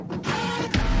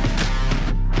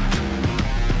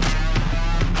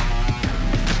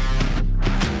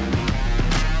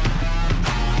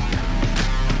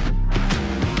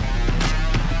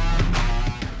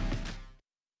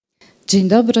Dzień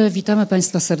dobry, witamy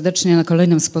Państwa serdecznie na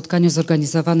kolejnym spotkaniu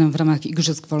zorganizowanym w ramach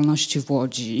Igrzysk Wolności w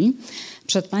Łodzi.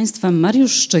 Przed Państwem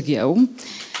Mariusz Szczygieł.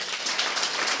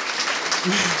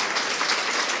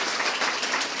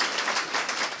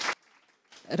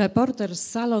 Reporter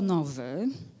salonowy,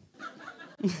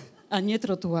 a nie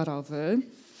trotuarowy,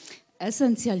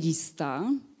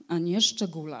 esencjalista, a nie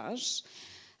szczególarz,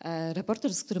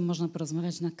 reporter, z którym można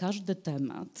porozmawiać na każdy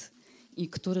temat i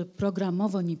który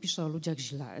programowo nie pisze o ludziach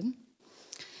źle.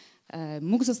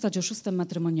 Mógł zostać oszustem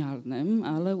matrymonialnym,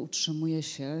 ale utrzymuje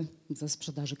się ze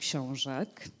sprzedaży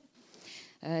książek.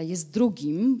 Jest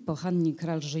drugim po Hannie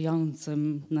Kral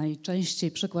żyjącym,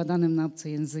 najczęściej przekładanym na obce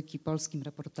języki polskim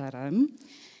reporterem.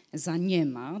 Za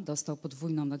Niema dostał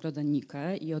podwójną nagrodę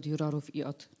Nikę i od jurorów, i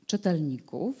od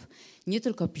czytelników. Nie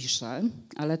tylko pisze,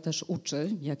 ale też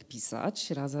uczy, jak pisać.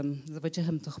 Razem z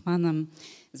Wojciechem Tochmanem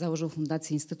założył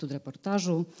Fundację Instytut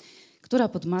Reportażu, która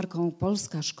pod marką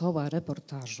Polska Szkoła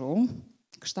Reportażu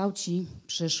kształci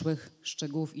przyszłych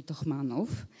Szczygłów i Tochmanów.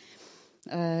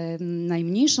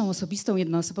 Najmniejszą osobistą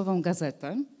jednoosobową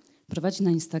gazetę prowadzi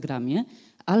na Instagramie,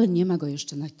 ale nie ma go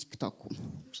jeszcze na TikToku.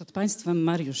 Przed Państwem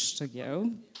Mariusz Szczygieł.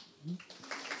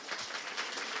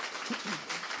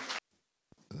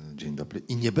 Dzień dobry.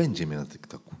 I nie będzie mnie na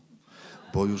TikToku,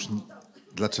 bo już...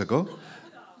 Dlaczego?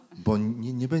 Bo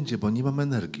nie będzie, bo nie mam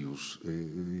energii już.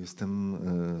 Jestem...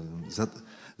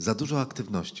 Za dużo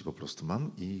aktywności po prostu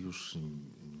mam i już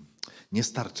nie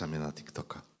starcza mnie na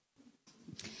TikToka.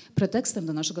 Pretekstem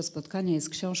do naszego spotkania jest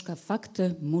książka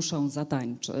Fakty muszą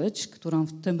zatańczyć, którą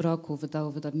w tym roku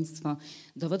wydało wydawnictwo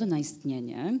Dowody na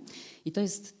istnienie. I to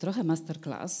jest trochę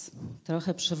masterclass,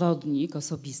 trochę przewodnik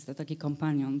osobisty, taki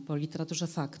kompanion po literaturze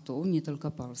faktu, nie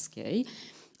tylko polskiej,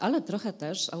 ale trochę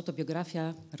też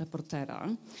autobiografia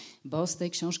reportera, bo z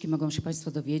tej książki mogą się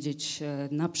Państwo dowiedzieć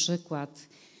na przykład,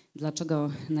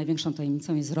 dlaczego największą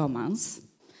tajemnicą jest romans,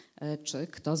 czy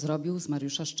kto zrobił z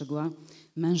Mariusza Szczygła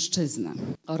mężczyznę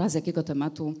oraz jakiego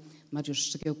tematu Mariusz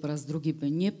Szczygieł po raz drugi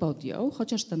by nie podjął,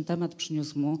 chociaż ten temat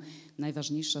przyniósł mu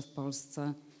najważniejsze w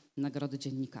Polsce nagrody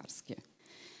dziennikarskie.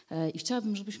 I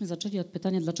chciałabym, żebyśmy zaczęli od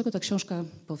pytania, dlaczego ta książka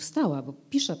powstała, bo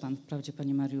pisze Pan wprawdzie,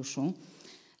 Panie Mariuszu,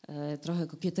 trochę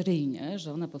kokieteryjnie,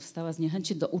 że ona powstała z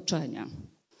niechęci do uczenia,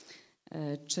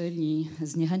 czyli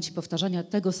z niechęci powtarzania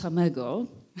tego samego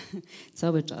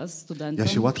cały czas studentom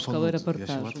szkoły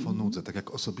reportażu. Ja się łatwo nudzę. Tak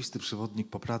jak osobisty przewodnik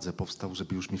po Pradze powstał,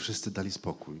 żeby już mi wszyscy dali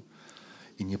spokój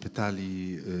i nie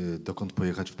pytali, dokąd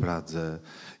pojechać w Pradze,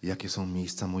 jakie są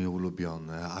miejsca moje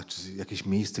ulubione, a czy jakieś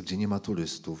miejsce, gdzie nie ma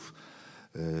turystów,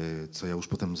 co ja już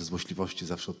potem ze złośliwości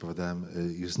zawsze odpowiadałem,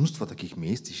 jest mnóstwo takich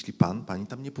miejsc, jeśli pani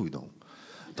tam nie pójdą,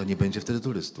 to nie będzie wtedy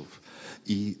turystów.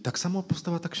 I tak samo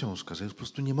powstała ta książka, że już po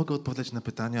prostu nie mogę odpowiadać na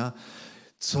pytania,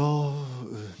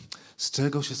 z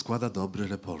czego się składa dobry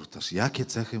reportaż, jakie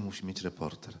cechy musi mieć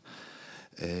reporter.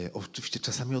 Oczywiście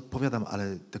czasami odpowiadam,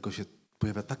 ale tego się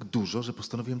pojawia tak dużo, że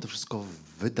postanowiłem to wszystko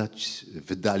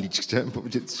wydalić, chciałem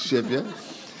powiedzieć, z siebie.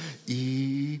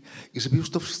 I żeby już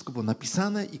to wszystko było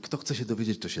napisane i kto chce się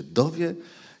dowiedzieć, to się dowie.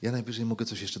 Ja najwyżej mogę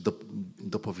coś jeszcze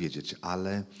dopowiedzieć,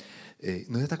 ale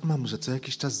no ja tak mam, że co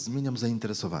jakiś czas zmieniam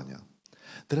zainteresowania.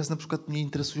 Teraz na przykład mnie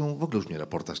interesują, w ogóle już mnie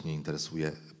reportaż nie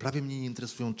interesuje, prawie mnie nie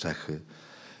interesują Czechy.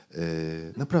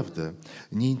 Naprawdę.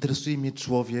 Nie interesuje mnie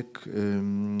człowiek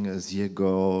z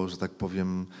jego, że tak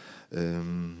powiem,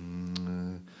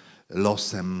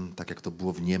 losem, tak jak to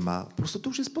było w Niema. Po prostu to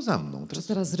już jest poza mną.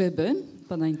 Teraz ryby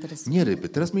Pana interesują? Nie ryby,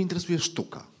 teraz mnie interesuje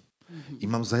sztuka. I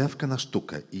mam zajawkę na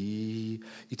sztukę. I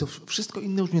to wszystko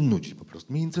inne już mnie nudzi po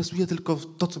prostu. Mnie interesuje tylko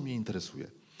to, co mnie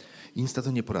interesuje. I nic na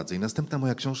to nie poradzę. I następna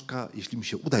moja książka, jeśli mi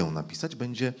się uda ją napisać,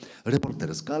 będzie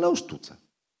reporterska, ale o sztuce.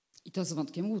 I to z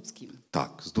wątkiem łódzkim.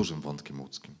 Tak, z dużym wątkiem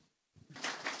łódzkim.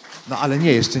 No ale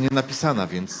nie, jeszcze nie napisana,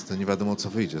 więc to nie wiadomo, co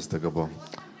wyjdzie z tego, bo...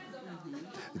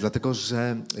 Dlatego,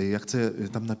 że ja chcę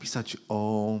tam napisać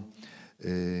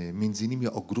między innymi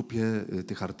o grupie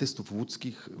tych artystów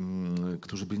łódzkich,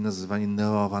 którzy byli nazywani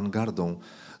neoawangardą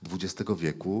XX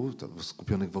wieku,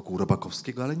 skupionych wokół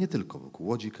Robakowskiego, ale nie tylko, wokół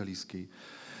Łodzi Kaliskiej.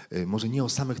 Może nie o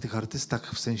samych tych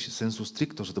artystach w sensu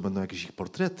stricto, że to będą jakieś ich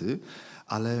portrety,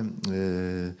 ale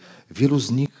wielu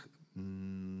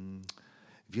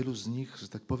z nich, że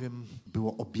tak powiem,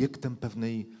 było obiektem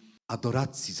pewnej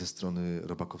adoracji ze strony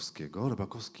Robakowskiego.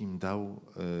 Robakowski im dał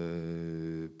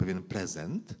pewien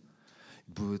prezent.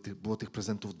 Było tych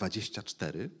prezentów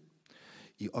 24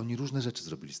 i oni różne rzeczy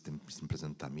zrobili z tymi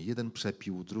prezentami. Jeden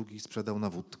przepił, drugi sprzedał na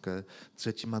wódkę,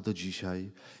 trzeci ma do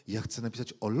dzisiaj. I ja chcę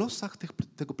napisać o losach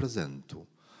tego prezentu,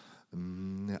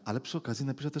 ale przy okazji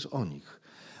napiszę też o nich.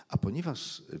 A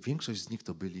ponieważ większość z nich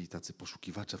to byli tacy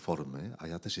poszukiwacze formy, a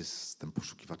ja też jestem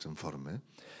poszukiwaczem formy,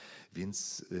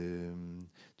 Więc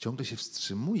ciągle się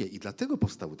wstrzymuję i dlatego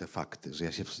powstały te fakty,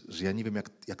 że ja nie wiem,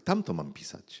 jak tamto mam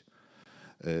pisać.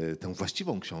 Tę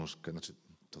właściwą książkę, znaczy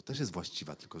to też jest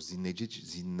właściwa, tylko z innej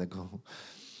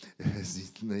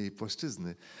z innej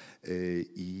płaszczyzny.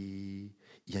 I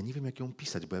ja nie wiem, jak ją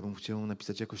pisać, bo ja bym chciał ją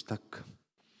napisać jakoś tak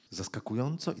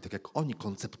zaskakująco i tak jak oni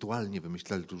konceptualnie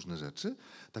wymyślali różne rzeczy,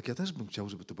 tak ja też bym chciał,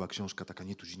 żeby to była książka taka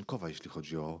nietuzinkowa, jeśli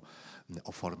chodzi o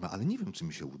formę, ale nie wiem, czy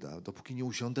mi się uda. Dopóki nie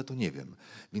usiądę, to nie wiem.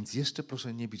 Więc jeszcze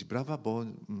proszę nie bić brawa, bo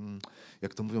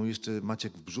jak to mówią, jeszcze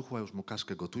Maciek w brzuchu, a już mu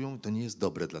kaszkę gotują, to nie jest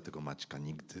dobre dla tego Maćka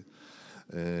nigdy.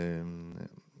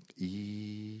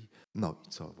 I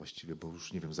co właściwie, bo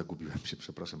już nie wiem, zagubiłem się,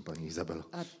 przepraszam pani Izabelo.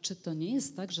 A czy to nie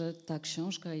jest tak, że ta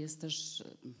książka jest też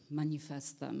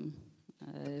manifestem,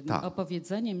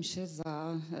 opowiedzeniem się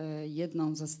za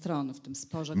jedną ze stron w tym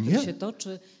sporze, który się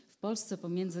toczy w Polsce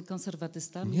pomiędzy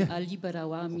konserwatystami a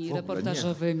liberałami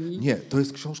reportażowymi? Nie, to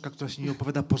jest książka, która się nie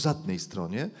opowiada po żadnej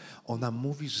stronie. Ona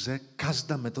mówi, że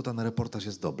każda metoda na reportaż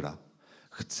jest dobra.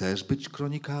 Chcesz być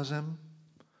kronikarzem?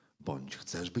 Bądź.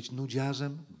 Chcesz być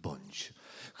nudziarzem? Bądź.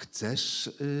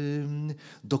 Chcesz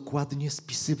dokładnie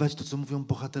spisywać to, co mówią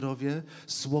bohaterowie,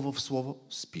 słowo w słowo?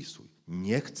 Spisuj.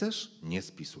 Nie chcesz? Nie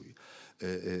spisuj.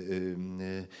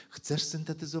 Chcesz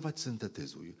syntetyzować?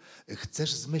 Syntetyzuj.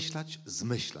 Chcesz zmyślać?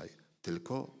 Zmyślaj.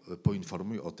 Tylko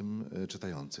poinformuj o tym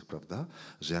czytających, prawda?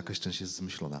 Że jakaś część jest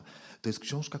zmyślona. To jest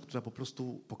książka, która po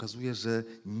prostu pokazuje, że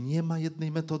nie ma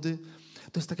jednej metody.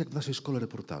 To jest tak jak w naszej szkole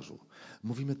reportażu.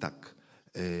 Mówimy tak.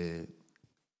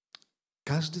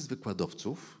 Każdy z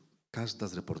wykładowców, każda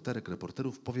z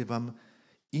reporterów powie wam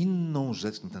inną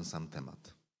rzecz na ten sam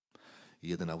temat.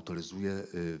 Jeden autoryzuje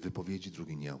wypowiedzi,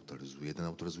 drugi nie autoryzuje. Jeden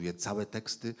autoryzuje całe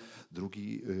teksty,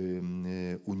 drugi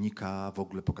unika w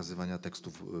ogóle pokazywania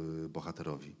tekstów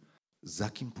bohaterowi. Za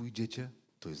kim pójdziecie,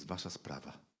 to jest wasza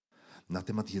sprawa. Na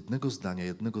temat jednego zdania,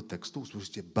 jednego tekstu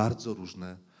usłyszycie bardzo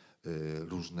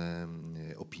różne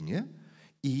opinie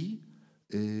i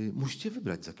musicie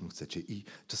wybrać, za kim chcecie. I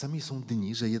czasami są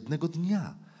dni, że jednego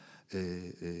dnia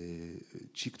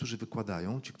ci, którzy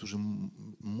wykładają, ci, którzy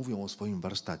mówią o swoim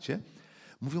warsztacie,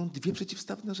 mówią dwie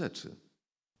przeciwstawne rzeczy.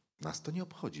 Nas to nie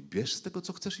obchodzi. Bierz z tego,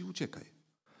 co chcesz i uciekaj.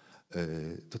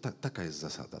 To taka jest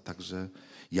zasada. Także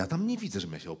ja tam nie widzę,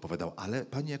 żebym ja się opowiadał, ale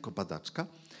pani jako badaczka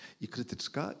i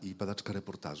krytyczka i badaczka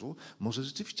reportażu może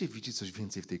rzeczywiście widzi coś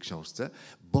więcej w tej książce,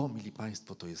 bo, mili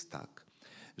państwo, to jest tak,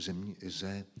 że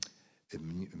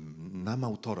nam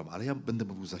autorom, ale ja będę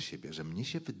mówił za siebie, że mnie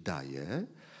się wydaje,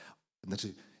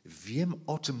 znaczy wiem,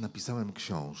 o czym napisałem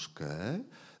książkę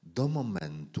do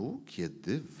momentu,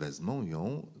 kiedy wezmą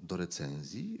ją do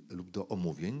recenzji lub do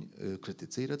omówień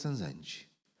krytycy i recenzenci.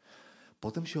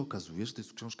 Potem się okazuje, że to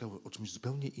jest książka o czymś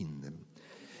zupełnie innym.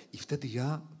 I wtedy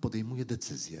ja podejmuję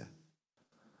decyzję.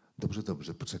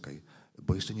 Dobrze, poczekaj,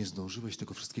 bo jeszcze nie zdążyłeś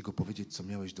tego wszystkiego powiedzieć, co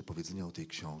miałeś do powiedzenia o tej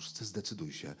książce.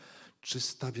 Zdecyduj się, czy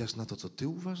stawiasz na to, co ty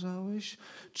uważałeś,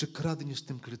 czy kradniesz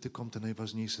tym krytykom te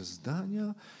najważniejsze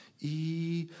zdania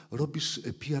i robisz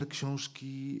PR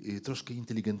książki troszkę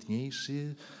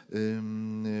inteligentniejszy,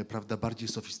 prawda, bardziej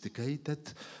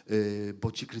sophisticated,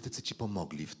 bo ci krytycy ci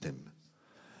pomogli w tym.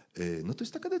 No to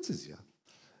jest taka decyzja.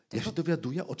 Ja się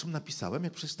dowiaduję, o czym napisałem,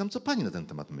 jak przeczytam, co pani na ten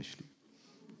temat myśli.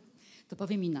 To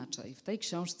powiem inaczej. W tej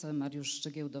książce Mariusz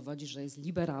Szczygieł dowodzi, że jest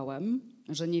liberałem,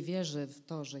 że nie wierzy w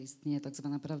to, że istnieje tak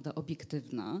zwana prawda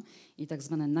obiektywna i tak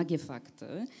zwane nagie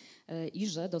fakty i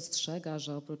że dostrzega,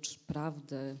 że oprócz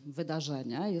prawdy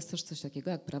wydarzenia jest też coś takiego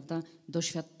jak prawda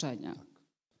doświadczenia. Tak.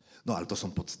 No ale to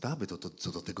są podstawy, to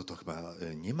co do tego to chyba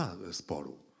nie ma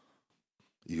sporu.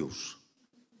 Już.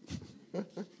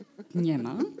 Nie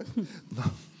ma?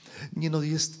 No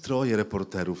jest troje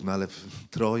reporterów, no ale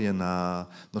troje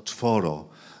czworo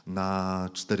na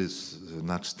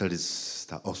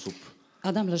 400 osób.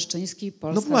 Adam Leszczyński,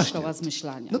 Polska Szkoła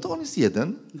Zmyślania. No to on jest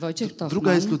jeden. Wojciech Tochman.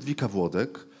 Druga jest Ludwika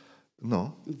Włodek.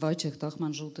 No. Wojciech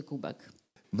Tochman, Żółty Kubek.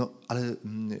 No, ale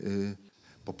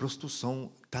po prostu są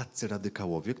tacy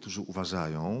radykałowie, którzy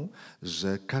uważają,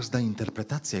 że każda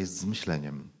interpretacja jest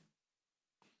zmyśleniem.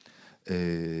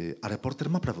 A reporter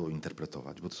ma prawo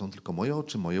interpretować, bo to są tylko moje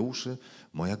oczy, moje uszy,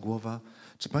 moja głowa.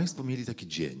 Czy państwo mieli taki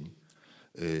dzień?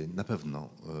 Na pewno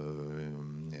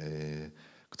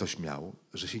ktoś miał,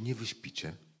 że się nie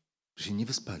wyśpicie, że się nie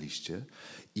wyspaliście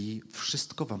i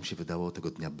wszystko wam się wydało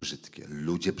tego dnia brzydkie.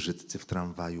 Ludzie brzydcy w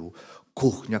tramwaju,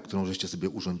 kuchnia, którą żeście sobie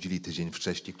urządzili tydzień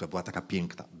wcześniej, która była taka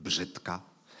piękna, brzydka.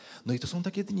 No i to są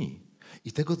takie dni.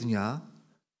 I tego dnia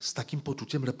z takim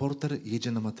poczuciem reporter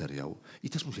jedzie na materiał i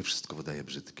też mu się wszystko wydaje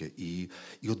brzydkie i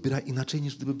odbiera inaczej,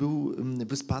 niż gdyby był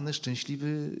wyspany,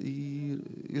 szczęśliwy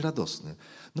i radosny.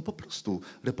 No po prostu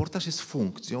reportaż jest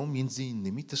funkcją między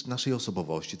innymi też naszej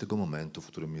osobowości, tego momentu, w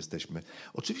którym jesteśmy.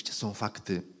 Oczywiście są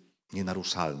fakty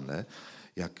nienaruszalne,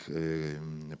 jak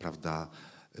prawda,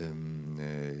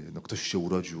 no ktoś się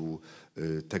urodził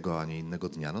tego, a nie innego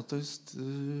dnia, no to jest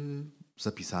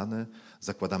zapisane.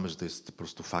 Zakładamy, że to jest po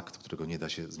prostu fakt, którego nie da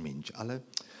się zmienić, ale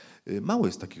mało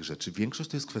jest takich rzeczy. Większość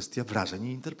to jest kwestia wrażeń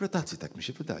i interpretacji, tak mi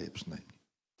się wydaje przynajmniej.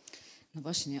 No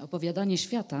właśnie, opowiadanie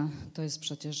świata to jest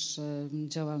przecież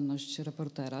działalność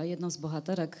reportera. Jedną z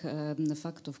bohaterek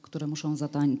faktów, które muszą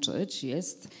zatańczyć,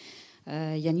 jest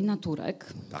Janina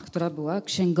Turek, Tak. która była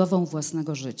księgową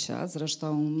własnego życia.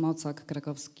 Zresztą Mocak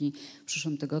krakowski w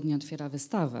przyszłym tygodniu otwiera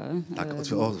wystawę. Tak,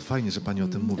 fajnie, że pani o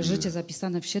tym mówi. Życie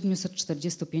zapisane w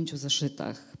 745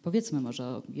 zeszytach. Powiedzmy może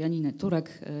o Janiny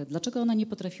Turek. Dlaczego ona nie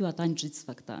potrafiła tańczyć z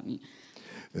faktami?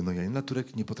 No Janina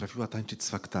Turek nie potrafiła tańczyć z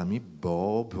faktami,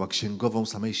 bo była księgową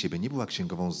samej siebie. Nie była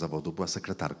księgową z zawodu, była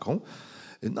sekretarką.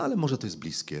 No ale może to jest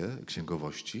bliskie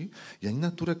księgowości.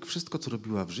 Janina Turek wszystko, co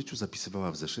robiła w życiu,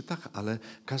 zapisywała w zeszytach, ale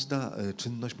każda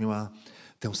czynność miała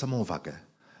tę samą wagę.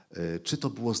 Czy to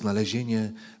było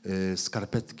znalezienie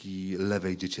skarpetki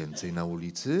lewej dziecięcej na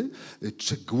ulicy,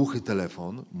 czy głuchy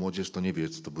telefon. Młodzież to nie wie,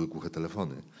 co to były głuche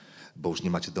telefony, bo już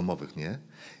nie macie domowych, nie?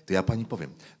 To ja pani powiem,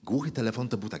 głuchy telefon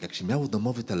to był tak, jak się miało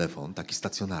domowy telefon, taki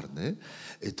stacjonarny,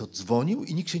 to dzwonił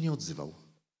i nikt się nie odzywał.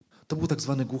 To był tak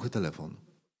zwany głuchy telefon.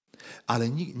 Ale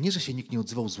nie, że się nikt nie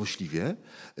odzywał złośliwie,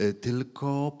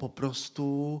 tylko po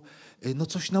prostu no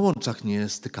coś na łączach nie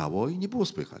stykało i nie było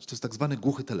słychać. To jest tak zwany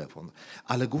głuchy telefon.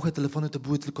 Ale głuche telefony to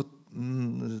były tylko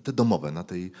te domowe,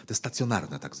 te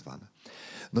stacjonarne tak zwane.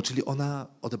 No czyli ona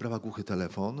odebrała głuchy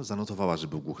telefon, zanotowała, że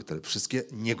był głuchy telefon. Wszystkie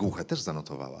niegłuche też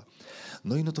zanotowała.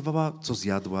 No i notowała, co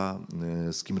zjadła,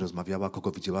 z kim rozmawiała,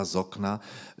 kogo widziała z okna,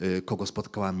 kogo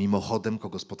spotkała mimochodem,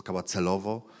 kogo spotkała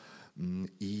celowo.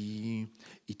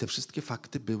 I te wszystkie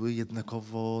fakty były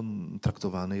jednakowo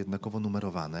traktowane, jednakowo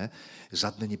numerowane.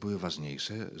 Żadne nie były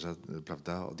ważniejsze,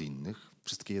 prawda, od innych.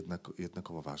 Wszystkie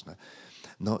jednakowo ważne.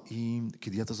 No i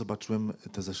kiedy ja to zobaczyłem,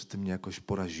 te zeszyty mnie jakoś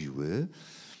poraziły,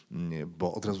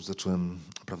 bo od razu zacząłem,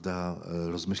 prawda,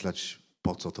 rozmyślać,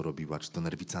 po co to robiła. Czy to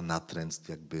nerwica natręctw,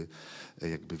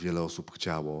 jakby wiele osób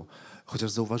chciało.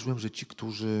 Chociaż zauważyłem, że ci,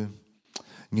 którzy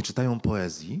nie czytają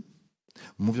poezji,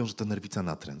 mówią, że to nerwica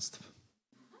natręctw.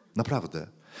 Naprawdę.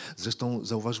 Zresztą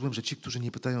zauważyłem, że ci, którzy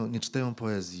nie czytają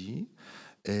poezji,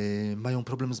 mają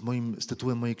problem z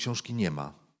tytułem mojej książki Nie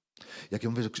ma. Jak ja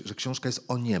mówię, że książka jest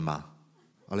o nie ma,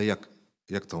 ale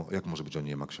jak może być o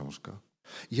nie ma książka?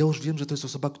 I ja już wiem, że to jest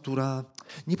osoba, która,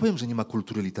 nie powiem, że nie ma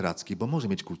kultury literackiej, bo może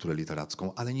mieć kulturę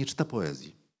literacką, ale nie czyta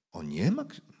poezji. O nie ma?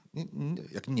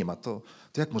 Jak nie ma, to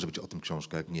jak może być o tym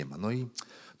książka, jak nie ma? No i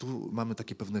tu mamy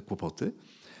takie pewne kłopoty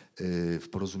w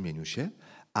porozumieniu się,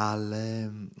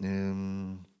 ale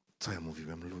co ja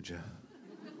mówiłem, ludzie?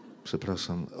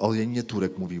 Przepraszam. O Janinie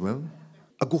Turek mówiłem.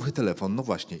 A głuchy telefon, no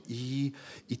właśnie.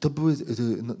 I to były,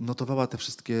 notowała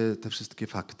te wszystkie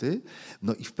fakty.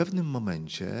 No i w pewnym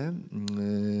momencie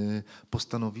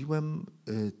postanowiłem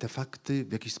te fakty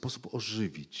w jakiś sposób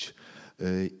ożywić.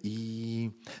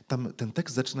 I tam ten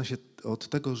tekst zaczyna się od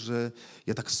tego, że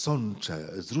ja tak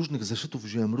sączę. Z różnych zeszytów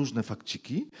wziąłem różne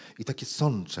fakciki i takie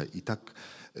sączę. I tak,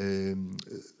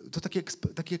 to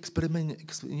taki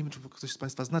eksperyment, nie wiem, czy ktoś z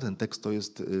Państwa zna ten tekst, to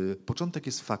jest, początek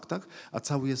jest w faktach, a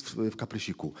cały jest w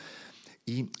kaprysiku.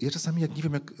 I ja czasami, jak nie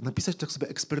wiem, jak napisać, tak sobie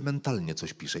eksperymentalnie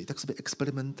coś piszę. I tak sobie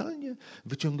eksperymentalnie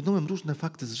wyciągnąłem różne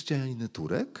fakty z życia Janiny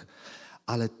Turek,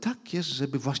 ale takie,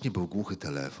 żeby właśnie był głuchy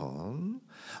telefon,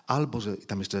 albo że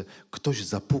tam jeszcze ktoś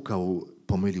zapukał,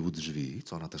 pomylił drzwi,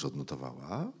 co ona też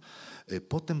odnotowała.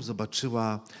 Potem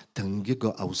zobaczyła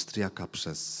tęgiego Austriaka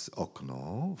przez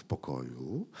okno w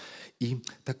pokoju i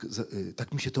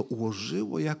tak mi się to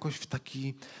ułożyło jakoś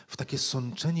w takie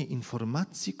sączenie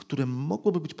informacji, które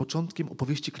mogłoby być początkiem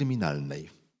opowieści kryminalnej.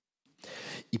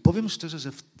 I powiem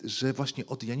szczerze, że właśnie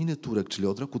od Janiny Turek, czyli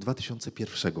od roku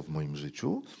 2001 w moim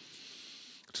życiu,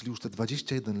 czyli już te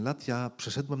 21 lat, ja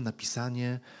przeszedłem na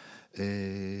pisanie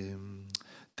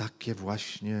takie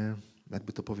właśnie,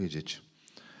 jakby to powiedzieć,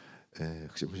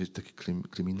 chciałbym powiedzieć takie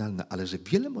kryminalne, ale że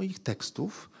wiele moich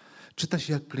tekstów czyta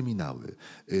się jak kryminały.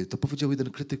 To powiedział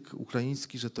jeden krytyk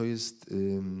ukraiński, że to jest,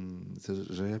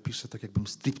 że ja piszę tak, jakbym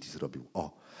striptease robił.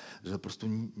 Że po prostu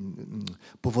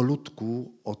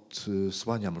powolutku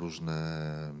odsłaniam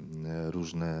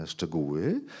różne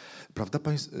szczegóły. Prawda,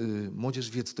 młodzież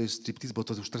wie, co to jest striptease, bo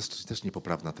to już też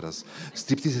niepoprawna teraz.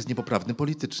 Striptease jest niepoprawny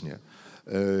politycznie.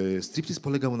 Striptease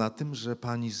polegał na tym, że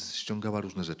pani ściągała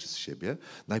różne rzeczy z siebie.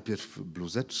 Najpierw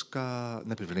bluzeczka,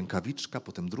 najpierw rękawiczka,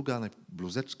 potem druga,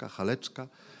 bluzeczka, haleczka,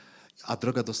 a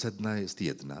droga do sedna jest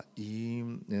jedna. I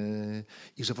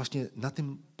że właśnie na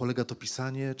tym polega to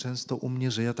pisanie często u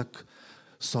mnie, że ja tak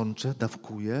sączę,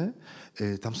 dawkuję,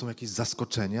 tam są jakieś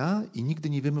zaskoczenia i nigdy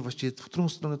nie wiemy właściwie, w którą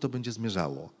stronę to będzie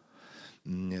zmierzało.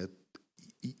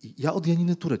 Ja od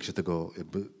Janiny Turek się tego,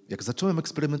 jak zacząłem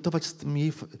eksperymentować z tym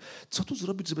jej, co tu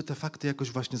zrobić, żeby te fakty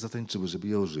jakoś właśnie zatańczyły, żeby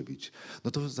je ożywić,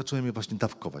 no to zacząłem je właśnie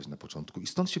dawkować na początku. I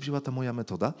stąd się wzięła ta moja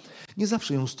metoda. Nie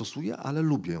zawsze ją stosuję, ale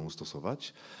lubię ją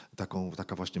stosować.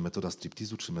 Taka właśnie metoda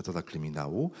striptease'u czy metoda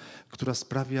kryminału, która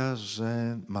sprawia,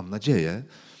 że mam nadzieję,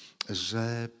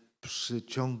 że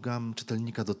przyciągam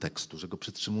czytelnika do tekstu, że go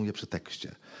przytrzymuję przy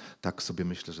tekście. Tak sobie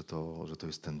myślę, że to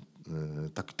jest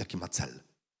taki ma cel.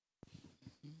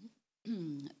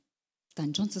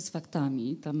 Tańczący z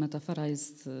faktami. Ta metafora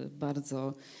jest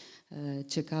bardzo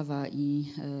ciekawa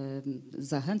i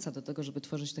zachęca do tego, żeby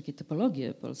tworzyć takie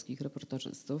typologie polskich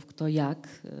reportażystów. Kto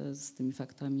jak z tymi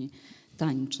faktami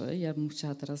tańczy. Ja bym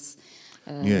chciała teraz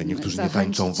Nie, niektórzy nie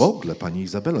tańczą w ogóle, pani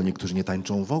Izabelo, niektórzy nie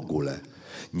tańczą w ogóle.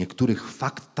 Niektórych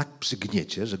fakt tak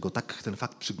przygniecie, że go tak ten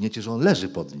fakt przygniecie, że on leży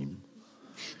pod nim.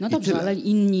 No dobrze, ale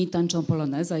inni tańczą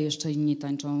poloneza, jeszcze inni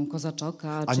tańczą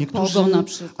kozaczoka, czy pogo na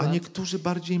przykład. A niektórzy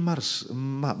bardziej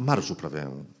marsz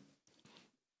uprawiają.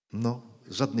 No,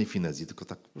 żadnej finezji, tylko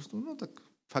tak po prostu, no tak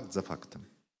fakt za faktem.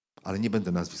 Ale nie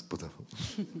będę nazwisk podawał.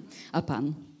 A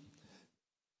pan?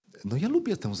 No ja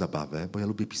lubię tę zabawę, bo ja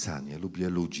lubię pisanie, lubię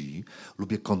ludzi,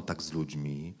 lubię kontakt z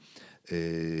ludźmi.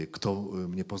 Kto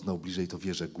mnie poznał bliżej, to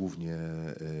wie, że głównie...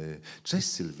 Cześć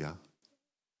Sylwia.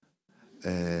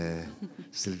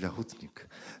 Sylwia Hutnik.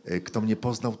 Kto mnie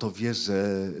poznał, to wie,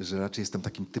 że raczej jestem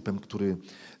takim typem, który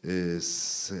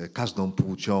z każdą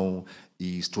płcią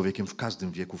i z człowiekiem w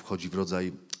każdym wieku wchodzi w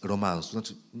rodzaj romansu,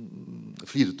 znaczy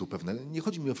flirtu pewnego. Nie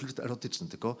chodzi mi o flirt erotyczny,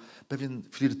 tylko pewien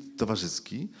flirt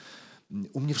towarzyski.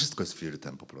 U mnie wszystko jest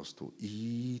flirtem po prostu.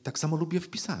 I tak samo lubię w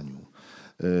pisaniu.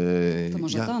 To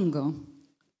może tango?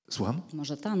 Słucham?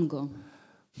 Może tango?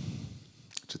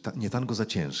 Nie, tango za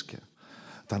ciężkie.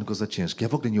 Tango za ciężkie. Ja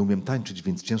w ogóle nie umiem tańczyć,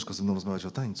 więc ciężko ze mną rozmawiać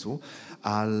o tańcu,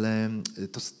 ale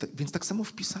więc tak samo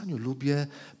w pisaniu lubię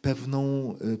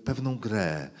pewną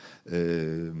grę.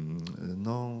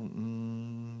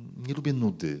 Nie lubię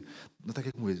nudy. No tak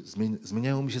jak mówię,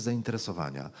 zmieniają mi się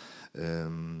zainteresowania.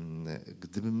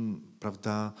 Gdybym,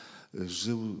 prawda,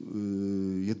 żył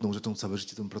jedną rzeczą całe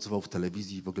życie, to bym pracował w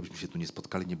telewizji i w ogóle byśmy się tu nie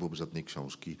spotkali, nie byłoby żadnej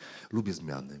książki. Lubię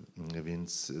zmiany,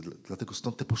 więc dlatego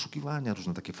stąd te poszukiwania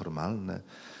różne takie formalne,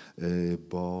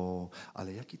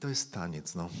 ale jaki to jest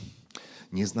taniec? No,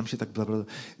 nie znam się tak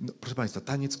naprawdę. No, proszę Państwa,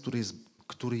 taniec,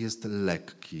 który jest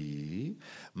lekki,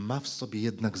 ma w sobie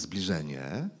jednak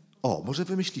zbliżenie. O, może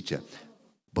wymyślicie.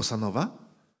 Bossa nowa?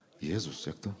 Jezus,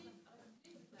 jak to?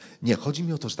 Nie, chodzi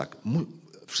mi o to, że tak,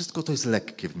 wszystko to jest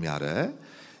lekkie w miarę,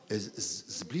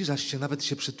 zbliżasz się, nawet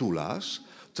się przytulasz,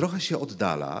 trochę się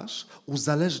oddalasz,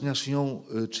 uzależniasz ją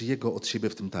czy jego od siebie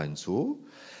w tym tańcu,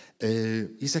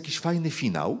 jest jakiś fajny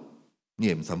finał, nie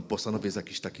wiem, tam bossa nowa jest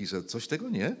jakiś taki, że coś tego,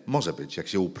 nie? Może być, jak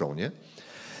się uprą, nie?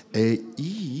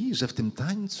 I że w tym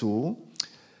tańcu,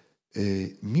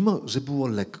 mimo że było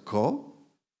lekko,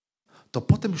 to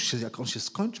potem już jak on się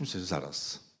skończył, myślę, że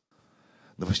zaraz.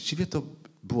 No właściwie to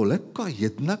było lekko, a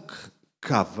jednak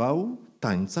kawał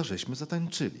tańca żeśmy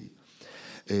zatańczyli.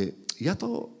 Ja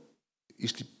to,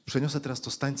 jeśli przeniosę teraz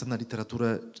to z tańca na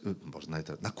literaturę, może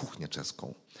na kuchnię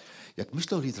czeską. Jak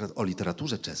myślę o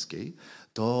literaturze czeskiej,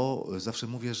 to zawsze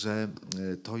mówię, że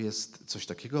to jest coś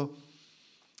takiego,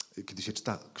 kiedy się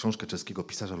czyta książkę czeskiego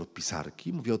pisarza lub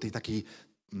pisarki, mówię o tej takiej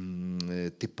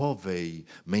typowej,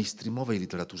 mainstreamowej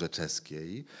literaturze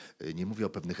czeskiej. Nie mówię o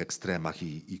pewnych ekstremach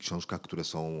i książkach, które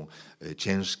są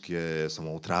ciężkie,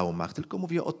 są o traumach, tylko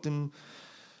mówię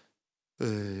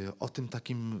o tym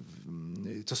takim,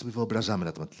 co sobie wyobrażamy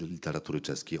na temat literatury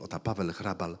czeskiej. Paweł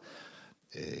Hrabal,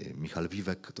 Michał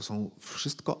Wiwek, to są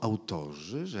wszystko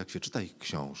autorzy, że jak się czyta ich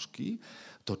książki,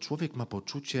 to człowiek ma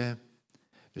poczucie,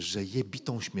 że je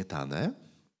bitą śmietanę.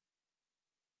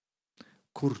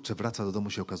 Kurczę, wraca do domu,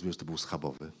 się okazuje, że to był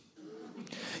schabowy.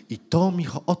 I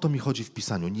o to mi chodzi w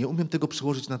pisaniu. Nie umiem tego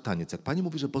przełożyć na taniec. Jak pani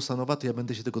mówi, że bossa nowa, to ja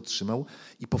będę się tego trzymał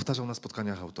i powtarzał na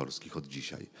spotkaniach autorskich od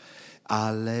dzisiaj.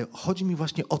 Ale chodzi mi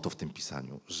właśnie o to w tym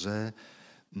pisaniu, że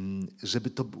żeby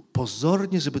to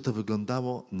pozornie, żeby to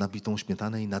wyglądało na bitą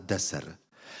śmietanę i na deser.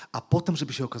 A potem,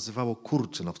 żeby się okazywało,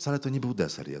 kurczę, no wcale to nie był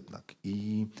deser jednak.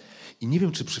 I nie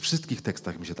wiem, czy przy wszystkich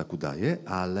tekstach mi się tak udaje,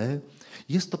 ale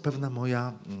jest to pewna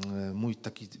mój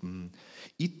taki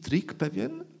i trik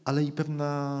pewien, ale i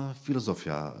pewna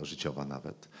filozofia życiowa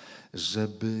nawet,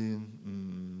 żeby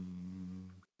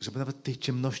nawet tej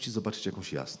ciemności zobaczyć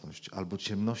jakąś jasność, albo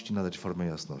ciemności nadać formę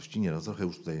jasności. Nie no, trochę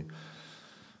już tutaj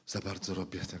za bardzo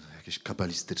robię jakieś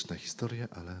kabalistyczne historie,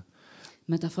 ale...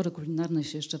 Metafory kulinarne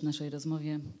się jeszcze w naszej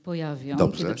rozmowie pojawią,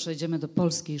 Dobrze. kiedy przejdziemy do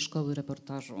Polskiej Szkoły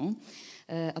Reportażu.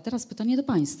 A teraz pytanie do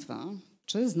Państwa.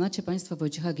 Czy znacie Państwo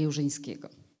Wojciecha Giełżyńskiego?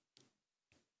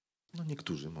 No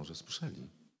niektórzy może słyszeli.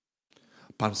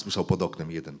 Pan słyszał pod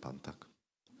oknem, jeden pan, tak?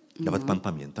 Nawet pan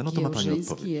pamięta, no to ma pani odpowiedź.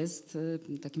 Giełżyński jest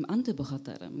takim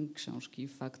antybohaterem książki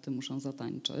Fakty muszą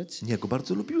zatańczyć. Nie, go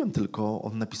bardzo lubiłem, tylko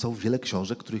on napisał wiele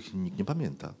książek, których nikt nie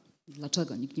pamięta.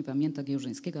 Dlaczego nikt nie pamięta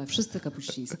Giełżyńskiego, a wszyscy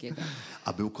Kapuścińskiego?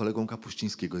 A był kolegą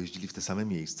Kapuścińskiego, jeździli w te same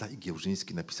miejsca i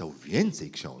Giełżyński napisał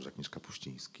więcej książek niż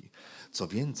Kapuściński. Co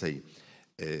więcej,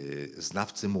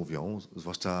 znawcy mówią,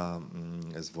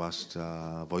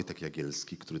 zwłaszcza Wojtek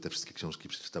Jagielski, który te wszystkie książki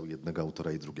przeczytał, jednego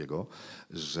autora i drugiego,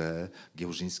 że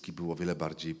Giełżyński był o wiele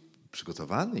bardziej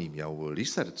przygotowany i miał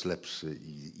research lepszy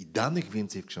i danych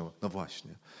więcej w książkach. No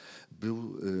właśnie.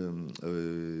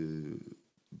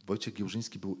 Wojciech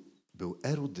Giełżyński był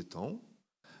erudytą,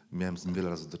 miałem z nim wiele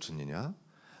razy do czynienia,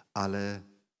 ale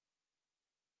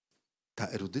ta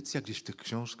erudycja gdzieś w tych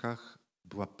książkach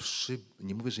była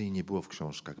nie mówię, że jej nie było w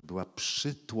książkach, była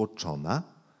przytłoczona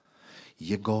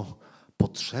jego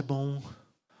potrzebą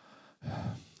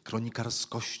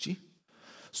kronikarskości,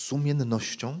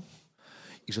 sumiennością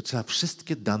i że trzeba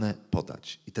wszystkie dane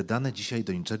podać. I te dane dzisiaj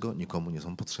do niczego nikomu nie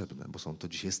są potrzebne, bo są to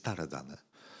dzisiaj stare dane.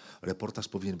 Reportaż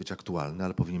powinien być aktualny,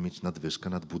 ale powinien mieć nadwyżkę,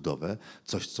 nadbudowę,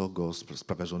 coś, co go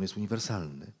sprawia, że on jest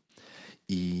uniwersalny.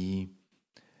 I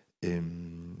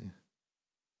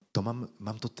to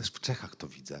mam to też w Czechach, to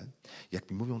widzę.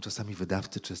 Jak mi mówią czasami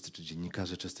wydawcy czescy, czy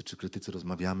dziennikarze czescy, czy krytycy,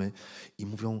 rozmawiamy i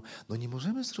mówią, no nie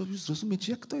możemy zrozumieć,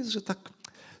 jak to jest, że tak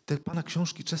te pana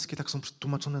książki czeskie tak są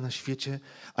tłumaczone na świecie,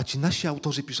 a ci nasi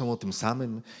autorzy piszą o tym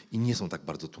samym i nie są tak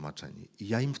bardzo tłumaczeni. I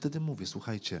ja im wtedy mówię,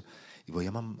 słuchajcie, bo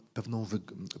ja mam pewną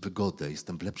wygodę,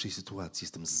 jestem w lepszej sytuacji,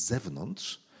 jestem z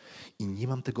zewnątrz i nie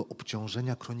mam tego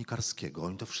obciążenia kronikarskiego.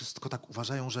 Oni to wszystko tak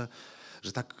uważają, że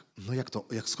tak, no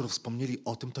jak skoro wspomnieli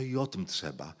o tym, to i o tym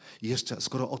trzeba. I jeszcze,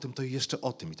 skoro o tym, to i jeszcze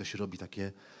o tym. I to się robi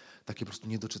takie po prostu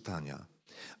nie do czytania.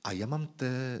 A ja mam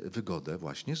tę wygodę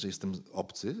właśnie, że jestem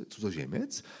obcy,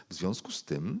 cudzoziemiec, w związku z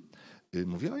tym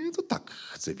mówię, a ja to tak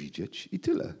chcę widzieć i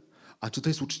tyle. A czy to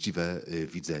jest uczciwe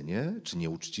widzenie, czy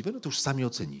nieuczciwe, no to już sami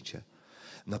ocenicie.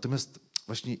 Natomiast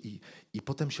właśnie i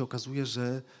potem się okazuje,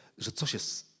 że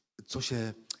co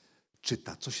się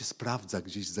czyta, co się sprawdza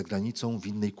gdzieś za granicą, w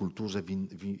innej kulturze,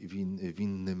 w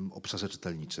innym obszarze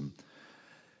czytelniczym.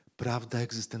 Prawda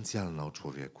egzystencjalna o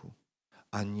człowieku,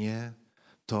 a nie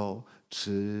to,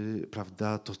 czy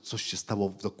prawda, to coś się stało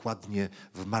dokładnie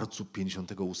w marcu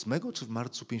 58 czy w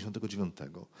marcu 59.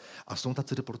 A są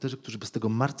tacy reporterzy, którzy bez tego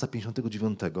marca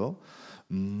 59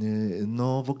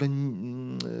 no w ogóle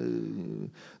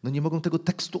no nie mogą tego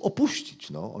tekstu opuścić.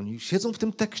 No. Oni siedzą w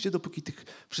tym tekście, dopóki tych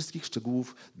wszystkich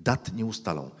szczegółów, dat nie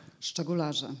ustalą.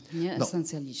 Szczególarze, nie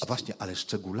esencjaliści. A właśnie, ale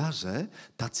szczególarze,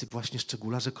 tacy właśnie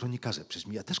szczególarze, kronikarze.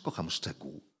 Przecież ja też kocham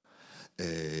szczegół.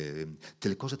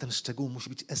 Tylko że ten szczegół musi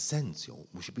być esencją,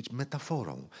 musi być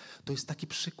metaforą. To jest taki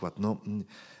przykład.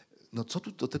 No co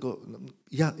tu do tego... No,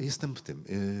 ja jestem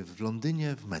w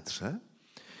Londynie w metrze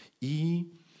i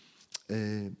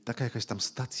taka jakaś tam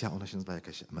stacja, ona się nazywa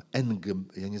jakaś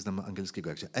ja nie znam angielskiego,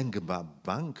 jak się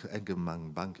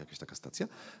Bank, jakaś taka stacja.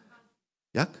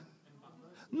 Jak?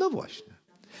 No właśnie.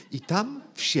 I tam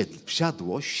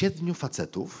wsiadło 7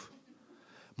 facetów,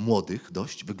 młodych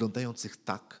dość, wyglądających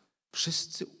tak,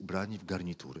 wszyscy ubrani w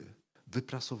garnitury,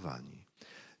 wyprasowani,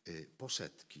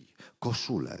 poszetki,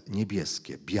 koszule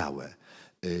niebieskie, białe.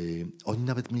 Oni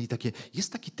nawet mieli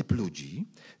jest taki typ ludzi,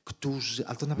 którzy,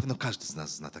 ale to na pewno każdy z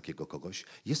nas zna takiego kogoś,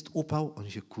 jest upał,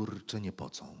 oni się kurczę nie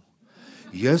pocą.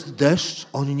 Jest deszcz,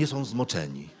 oni nie są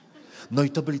zmoczeni. No i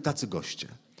to byli tacy goście.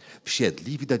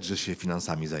 Wsiedli, widać, że się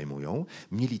finansami zajmują,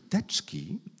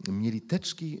 mieli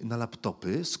teczki na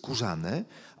laptopy skórzane,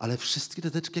 ale wszystkie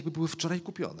te teczki jakby były wczoraj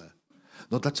kupione.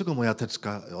 No dlaczego moja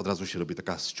teczka od razu się robi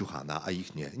taka ściuchana, a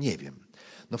ich nie? Nie wiem.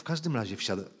 No w każdym razie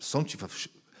są ci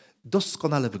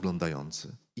doskonale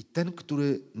wyglądający. I ten,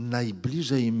 który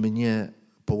najbliżej mnie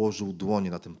położył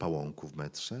dłonie na tym pałąku w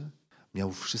metrze,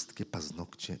 miał wszystkie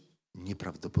paznokcie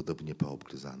nieprawdopodobnie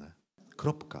poobgryzane.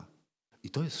 Kropka. I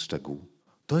to jest szczegół.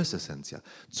 To jest esencja.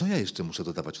 Co ja jeszcze muszę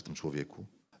dodawać o tym człowieku?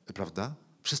 Prawda?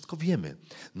 Wszystko wiemy.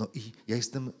 No i ja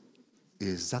jestem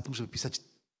za tym, żeby pisać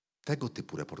tego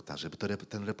typu reportaże, by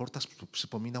ten reportaż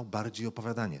przypominał bardziej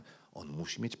opowiadanie. On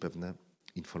musi mieć pewne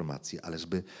informacje, ale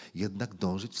żeby jednak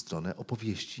dążyć w stronę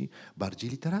opowieści bardziej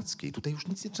literackiej. Tutaj już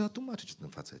nic nie trzeba tłumaczyć o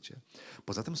tym facecie.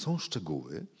 Poza tym są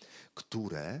szczegóły,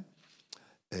 które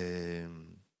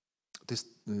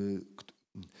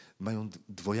mają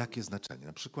dwojakie znaczenie.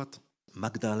 Na przykład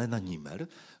Magdalena Nimmer,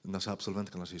 nasza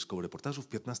absolwentka naszej szkoły reportażu, w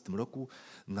 15 roku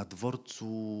na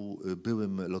dworcu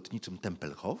byłym lotniczym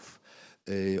Tempelhof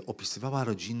opisywała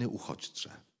rodziny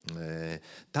uchodźcze.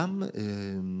 Tam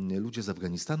ludzie z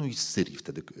Afganistanu i z Syrii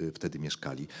wtedy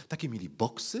mieszkali. Takie mieli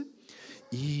boksy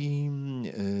i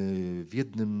w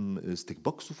jednym z tych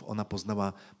boksów ona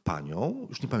poznała panią,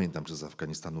 już nie pamiętam czy z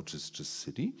Afganistanu czy z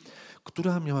Syrii,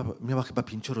 która miała chyba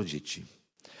 5 dzieci.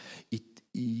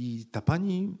 I ta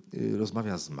pani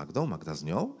rozmawia z Magdą, Magda z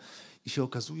nią i się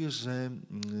okazuje, że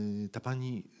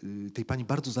tej pani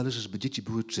bardzo zależy, żeby dzieci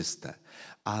były czyste,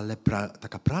 ale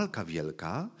taka pralka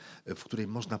wielka, w której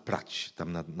można prać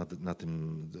tam na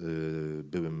tym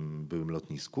byłym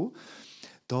lotnisku,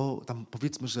 to tam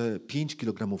powiedzmy, że 5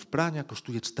 kg prania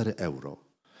kosztuje 4 euro.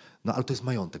 No ale to jest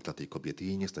majątek dla tej kobiety,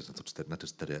 jej nie stać na te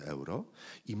 4 euro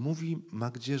i mówi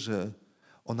Magdzie, że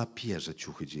ona pierze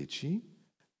ciuchy dzieci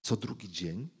co drugi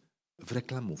dzień w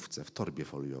reklamówce, w torbie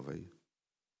foliowej,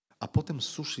 a potem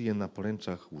suszy je na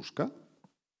poręczach łóżka,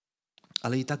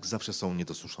 ale i tak zawsze są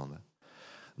niedosuszone.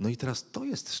 No i teraz to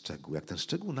jest szczegół, jak ten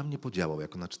szczegół na mnie podziałał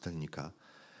jako na czytelnika,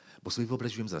 bo sobie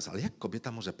wyobraziłem zaraz, ale jak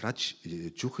kobieta może prać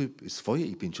ciuchy swoje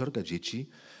i 5 dzieci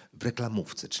w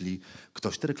reklamówce, czyli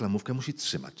ktoś tę reklamówkę musi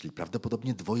trzymać, czyli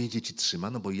prawdopodobnie 2 dzieci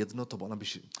trzyma, no bo jedno to ona by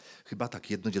się, chyba tak,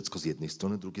 jedno dziecko z jednej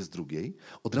strony, drugie z drugiej,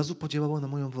 od razu podziałało na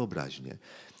moją wyobraźnię.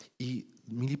 I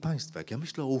mili Państwo, jak ja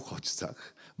myślę o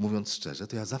uchodźcach, mówiąc szczerze,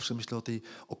 to ja zawsze myślę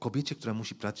o kobiecie, która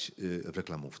musi prać w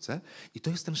reklamówce i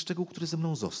to jest ten szczegół, który ze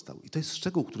mną został. I to jest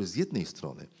szczegół, który z jednej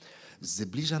strony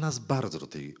zbliża nas bardzo do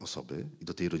tej osoby i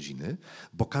do tej rodziny,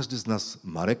 bo każdy z nas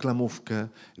ma reklamówkę,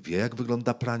 wie jak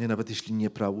wygląda pranie, nawet jeśli nie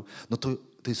prał. No to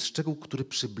jest szczegół, który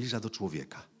przybliża do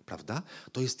człowieka, prawda?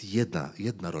 To jest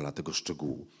jedna rola tego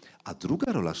szczegółu. A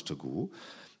druga rola szczegółu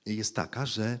jest taka,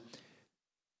 że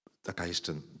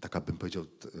taka bym powiedział,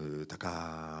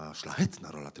 taka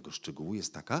szlachetna rola tego szczegółu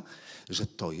jest taka, że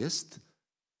to jest,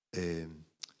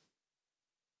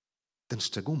 ten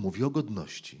szczegół mówi o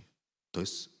godności. To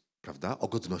jest, prawda, o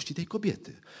godności tej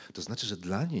kobiety. To znaczy, że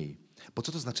dla niej, bo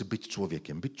co to znaczy być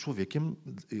człowiekiem? Być człowiekiem,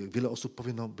 wiele osób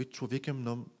powie, no być człowiekiem,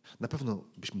 no na pewno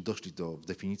byśmy doszli do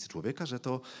definicji człowieka, że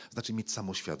to znaczy mieć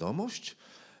samoświadomość,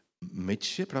 myć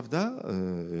się, prawda,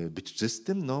 być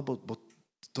czystym, no bo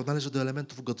to należy do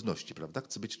elementów godności, prawda?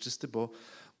 Chcę być czysty,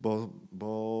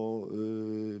 bo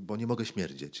nie mogę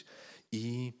śmierdzieć.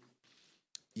 I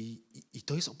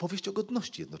to jest opowieść o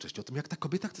godności jednocześnie, o tym, jak ta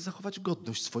kobieta chce zachować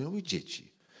godność swoją i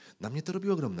dzieci. Na mnie to robi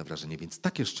ogromne wrażenie, więc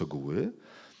takie szczegóły,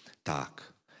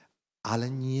 tak,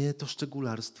 ale nie to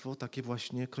szczególarstwo takie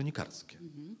właśnie kronikarskie.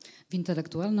 W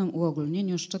intelektualnym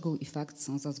uogólnieniu szczegół i fakt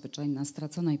są zazwyczaj na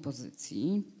straconej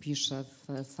pozycji. Pisze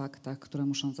w faktach, które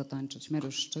muszą zatańczyć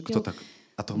Mariusz Szczygieł. Kto tak?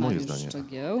 A to moje zdanie.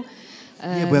 Szczygieł.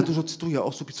 Nie, bo ja dużo cytuję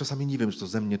osób i czasami nie wiem, czy to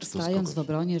ze mnie, czy to z kogoś. Stając w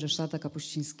obronie Ryszarda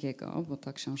Kapuścińskiego, bo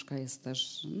ta książka jest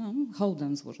też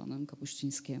hołdem złożonym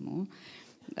Kapuścińskiemu.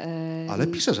 Ale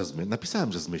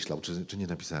napisałem, że zmyślał, czy nie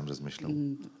napisałem, że zmyślał?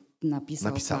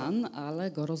 Napisał pan,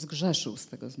 ale go rozgrzeszył z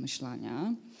tego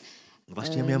zmyślania.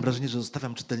 Właśnie ja miałem wrażenie, że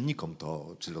zostawiam czytelnikom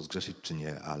to, czy rozgrzeszyć, czy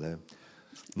nie, ale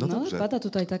no dobrze. Pada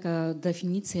tutaj taka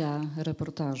definicja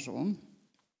reportażu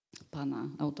pana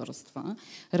autorstwa.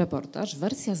 Reportaż,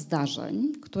 wersja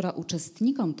zdarzeń, która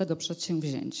uczestnikom tego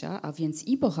przedsięwzięcia, a więc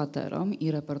i bohaterom,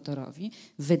 i reporterowi,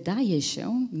 wydaje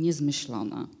się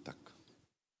niezmyślona. Tak.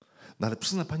 No ale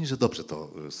przyzna pani, że dobrze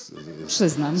to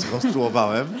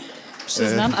skonstruowałem.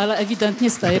 Przyznam, ale ewidentnie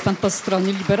staje pan po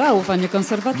stronie liberałów, a nie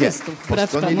konserwatystów.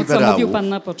 Wbrew temu, co mówił pan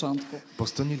na początku. Po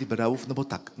stronie liberałów, no bo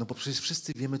tak, no bo przecież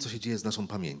wszyscy wiemy, co się dzieje z naszą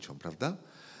pamięcią, prawda?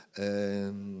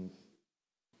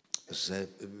 Że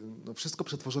wszystko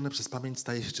przetworzone przez pamięć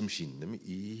staje się czymś innym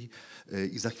i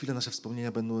za chwilę nasze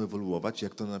wspomnienia będą ewoluować.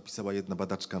 Jak to napisała jedna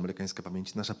badaczka amerykańska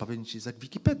pamięci, nasza pamięć jest jak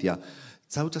Wikipedia.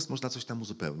 Cały czas można coś tam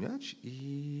uzupełniać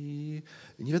i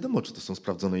nie wiadomo, czy to są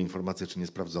sprawdzone informacje, czy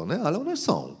niesprawdzone, ale one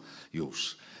są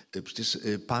już. Przecież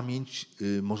pamięć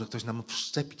może ktoś nam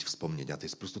wszczepić wspomnienia. To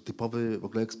jest po prostu typowy w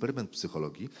ogóle eksperyment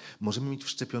psychologii. Możemy mieć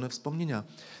wszczepione wspomnienia.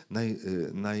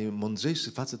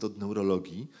 Najmądrzejszy facet od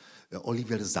neurologii,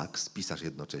 Oliver Sacks, pisarz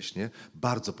jednocześnie,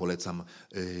 bardzo polecam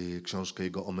książkę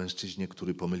jego o mężczyźnie,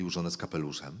 który pomylił żonę z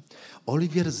kapeluszem.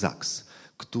 Oliver Sacks,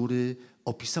 który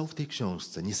opisał w tej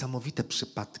książce niesamowite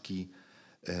przypadki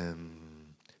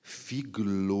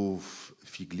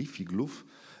figlów,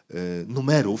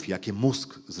 numerów, jakie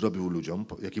mózg zrobił ludziom,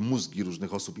 jakie mózgi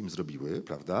różnych osób im zrobiły,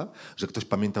 prawda? Że ktoś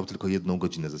pamiętał tylko 1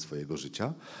 godzinę ze swojego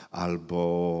życia,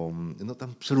 albo no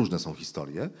tam przeróżne są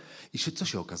historie. I co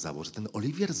się okazało? Że ten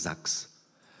Olivier Sacks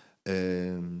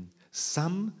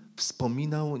sam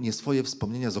wspominał nie swoje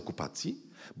wspomnienia z okupacji,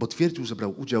 bo twierdził, że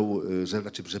brał udział,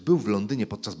 że był w Londynie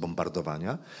podczas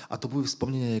bombardowania, a to były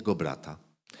wspomnienia jego brata.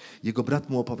 Jego brat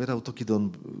mu opowiadał to,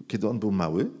 kiedy on był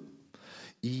mały,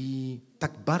 i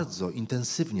tak bardzo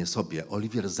intensywnie sobie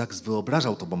Olivier Sacks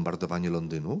wyobrażał to bombardowanie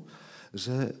Londynu,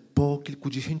 że po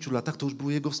kilkudziesięciu latach to już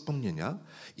były jego wspomnienia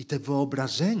i te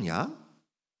wyobrażenia,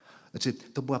 znaczy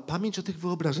to była pamięć o tych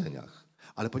wyobrażeniach,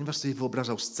 ale ponieważ sobie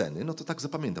wyobrażał sceny, no to tak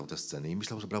zapamiętał te sceny i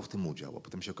myślał, że brał w tym udział, a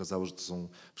potem się okazało, że to są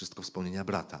wszystko wspomnienia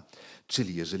brata.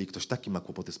 Czyli jeżeli ktoś taki ma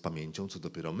kłopoty z pamięcią, co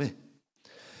dopiero my.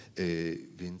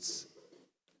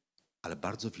 Ale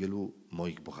bardzo wielu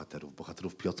moich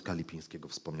bohaterów Piotra Lipińskiego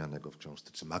wspomnianego w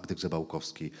książce, czy Magdy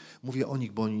Grzebałkowskiej, mówię o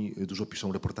nich, bo oni dużo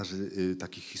piszą reportaży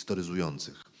takich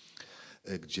historyzujących,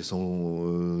 gdzie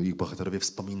ich bohaterowie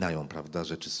wspominają, prawda,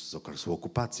 rzeczy z okresu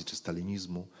okupacji, czy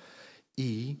stalinizmu.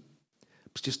 I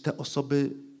przecież te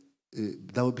osoby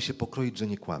dałyby się pokroić, że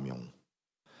nie kłamią.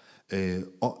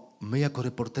 My jako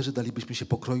reporterzy dalibyśmy się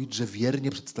pokroić, że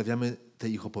wiernie przedstawiamy te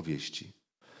ich opowieści.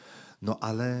 No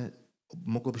ale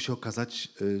mogłoby się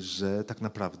okazać, że tak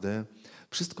naprawdę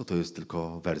wszystko to jest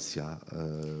tylko wersja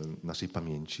naszej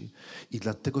pamięci. I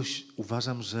dlatego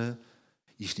uważam, że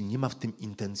jeśli nie ma w tym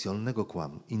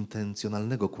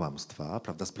intencjonalnego kłamstwa,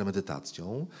 prawda, z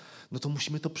premedytacją, no to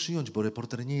musimy to przyjąć, bo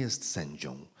reporter nie jest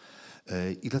sędzią.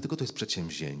 I dlatego to jest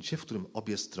przedsięwzięcie, w którym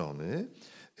obie strony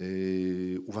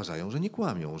uważają, że nie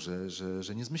kłamią,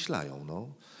 że nie zmyślają.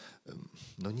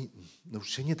 Już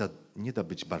się nie da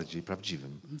być bardziej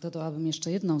prawdziwym. Dodałabym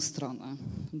jeszcze jedną stronę.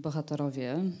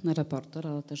 Bohaterowie, reporter,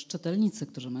 ale też czytelnicy,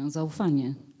 którzy mają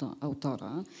zaufanie do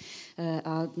autora.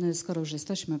 A skoro już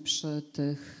jesteśmy przy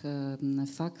tych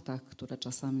faktach, które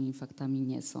czasami faktami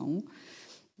nie są,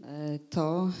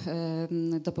 to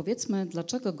dopowiedzmy,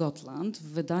 dlaczego Gotland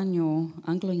w wydaniu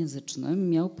anglojęzycznym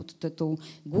miał podtytuł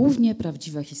Głównie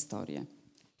prawdziwe historie.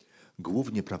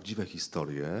 Głównie prawdziwe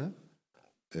historie.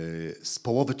 Z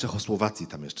połowy Czechosłowacji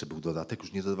tam jeszcze był dodatek,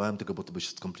 już nie dodawałem tego, bo to by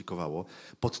się skomplikowało.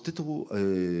 Podtytuł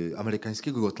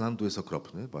amerykańskiego Gotlandu jest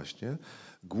okropny właśnie.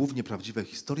 Głównie prawdziwe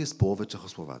historie z połowy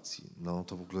Czechosłowacji. No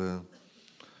to w ogóle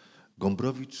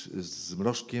Gombrowicz z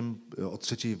Mrożkiem o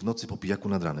 3:00 w nocy po pijaku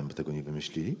nad ranem by tego nie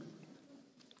wymyślili.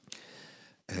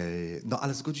 No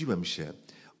ale zgodziłem się.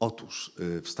 Otóż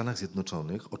w Stanach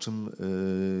Zjednoczonych, o czym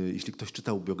jeśli ktoś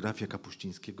czytał biografię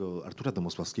Kapuścińskiego, Artura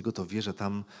Domosławskiego, to wie, że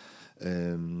tam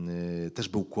też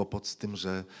był kłopot z tym,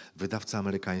 że wydawca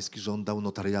amerykański żądał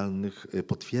notarialnych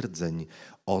potwierdzeń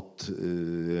od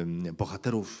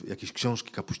bohaterów jakiejś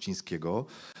książki Kapuścińskiego,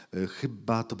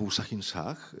 chyba to był Szachin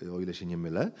Szach, o ile się nie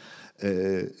mylę,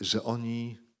 że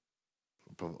oni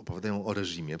opowiadają o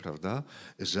reżimie, prawda,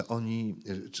 że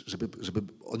żeby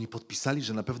oni podpisali,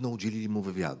 że na pewno udzielili mu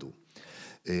wywiadu.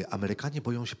 Amerykanie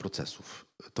boją się procesów.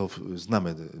 To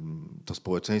znamy to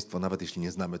społeczeństwo, nawet jeśli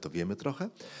nie znamy, to wiemy trochę.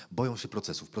 Boją się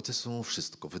procesów. Procesy są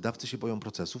wszystko. Wydawcy się boją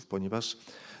procesów, ponieważ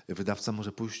wydawca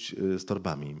może pójść z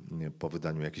torbami po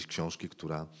wydaniu jakiejś książki,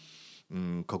 która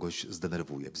kogoś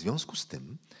zdenerwuje. W związku z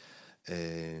tym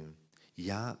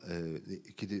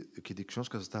kiedy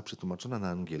książka została przetłumaczona na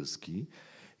angielski,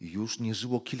 już nie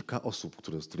żyło kilka osób,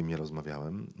 z którymi ja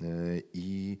rozmawiałem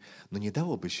i no nie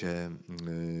dałoby się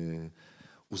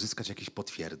uzyskać jakichś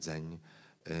potwierdzeń.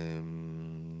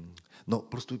 No po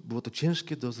prostu było to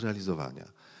ciężkie do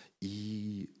zrealizowania.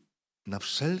 I na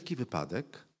wszelki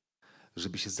wypadek,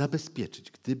 żeby się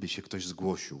zabezpieczyć, gdyby się ktoś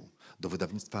zgłosił do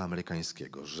wydawnictwa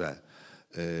amerykańskiego, że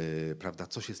prawda,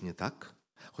 coś jest nie tak,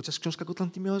 chociaż książka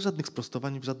Gotland nie miała żadnych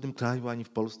sprostowań w żadnym kraju, ani w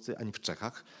Polsce, ani w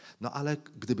Czechach, no ale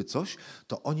gdyby coś,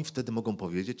 to oni wtedy mogą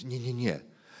powiedzieć, nie,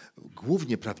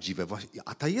 głównie prawdziwe,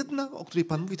 a ta jedna, o której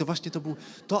pan mówi, to właśnie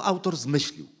to autor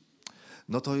zmyślił.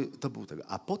 No to był tego.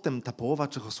 A potem ta połowa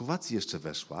Czechosłowacji jeszcze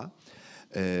weszła,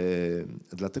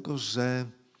 dlatego że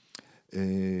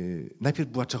najpierw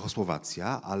była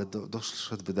Czechosłowacja, ale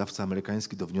doszedł wydawca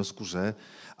amerykański do wniosku, że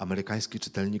amerykański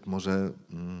czytelnik może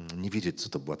nie wiedzieć, co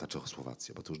to była ta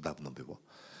Czechosłowacja, bo to już dawno było.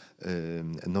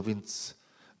 No więc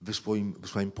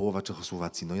wyszła im połowa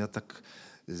Czechosłowacji. No ja tak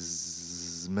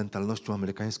z mentalnością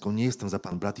amerykańską nie jestem za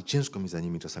pan brat i ciężko mi za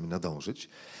nimi czasami nadążyć,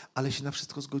 ale się na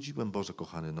wszystko zgodziłem. Boże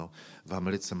kochany, no w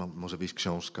Ameryce może wyjść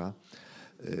książka,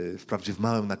 wprawdzie w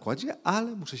małym nakładzie,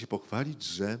 ale muszę się pochwalić,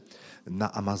 że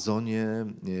na Amazonie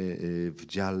w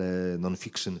dziale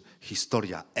non-fiction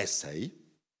historia essay,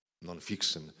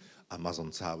 non-fiction,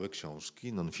 Amazon całe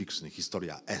książki, non-fiction,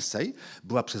 historia, esej,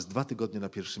 była przez 2 tygodnie na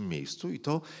pierwszym miejscu i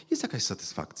to jest jakaś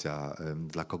satysfakcja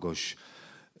dla kogoś,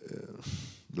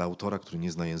 dla autora, który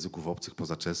nie zna języków obcych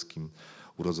poza czeskim,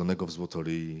 urodzonego w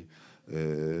Złotoryi.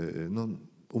 No,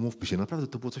 umówmy się, naprawdę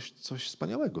to było coś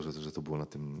wspaniałego, że to było na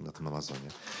tym Amazonie.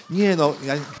 Nie, no,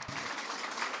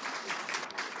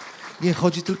 nie,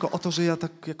 chodzi tylko o to, że ja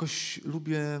tak jakoś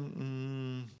lubię,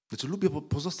 lubię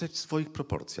pozostać w swoich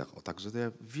proporcjach. O, tak, że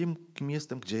ja wiem, kim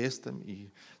jestem, gdzie jestem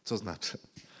i co znaczy.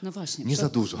 No właśnie. Nie za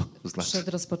dużo znaczy. Przed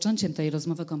rozpoczęciem tej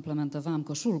rozmowy komplementowałam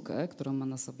koszulkę, którą ma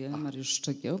na sobie Mariusz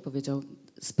Szczygieł. Powiedział,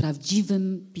 z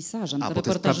prawdziwym pisarzem. Bo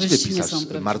to jest prawdziwy pisarz,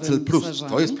 Marcel Proust,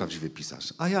 to jest prawdziwy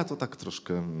pisarz. A ja to tak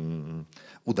troszkę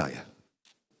udaję.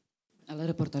 Ale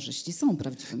reportażyści są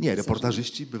prawdziwymi Nie,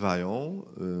 reportażyści bywają,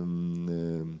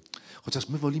 chociaż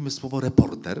my wolimy słowo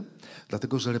reporter,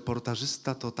 dlatego że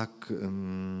reportażysta to tak,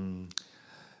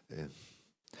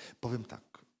 powiem tak,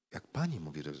 jak pani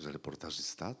mówi, że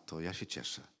reportażysta, to ja się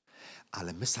cieszę.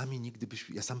 Ale my sami nigdy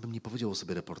ja sam bym nie powiedział o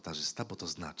sobie reportażysta, bo to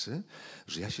znaczy,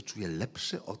 że ja się czuję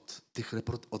lepszy od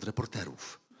od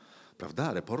reporterów.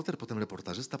 Prawda? Reporter, potem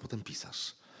reportażysta, potem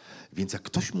pisarz. Więc jak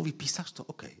ktoś mówi pisarz, to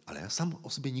okej, ale ja sam o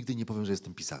sobie nigdy nie powiem, że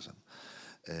jestem pisarzem.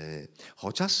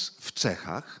 Chociaż w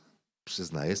Czechach,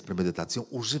 przyznaję, z premedytacją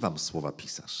używam słowa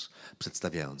pisarz,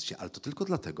 przedstawiając się, ale to tylko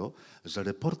dlatego, że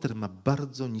reporter ma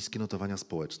bardzo niskie notowania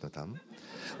społeczne tam.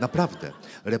 Naprawdę.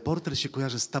 Reporter się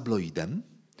kojarzy z tabloidem,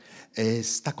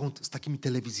 z takimi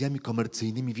telewizjami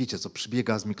komercyjnymi, wiecie, co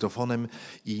przybiega z mikrofonem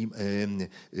i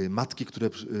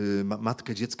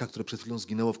matkę dziecka, które przed chwilą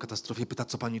zginęło w katastrofie, pyta,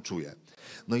 co pani czuje.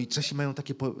 No i Czesi mają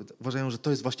uważają, że to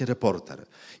jest właśnie reporter.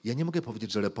 Ja nie mogę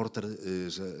powiedzieć, że reporter,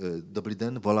 że dobry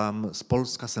den, wolam z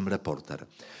Polska, sem reporter.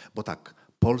 Bo tak,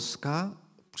 Polska,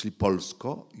 czyli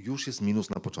polsko, już jest minus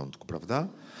na początku, prawda?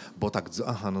 Bo tak,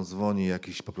 dzwoni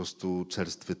jakiś po prostu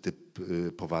czerstwy typ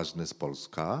poważny z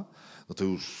Polska, no to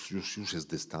już jest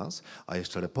dystans, a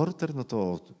jeszcze reporter, no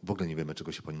to w ogóle nie wiemy,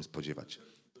 czego się po nim spodziewać.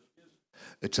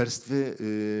 Czerstwy,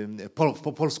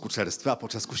 po polsku czerstwy, a po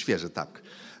czesku świeży, tak.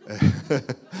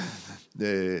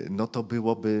 No to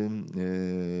byłoby,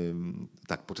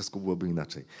 tak, po czesku byłoby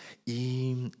inaczej.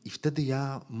 I wtedy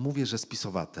ja mówię, że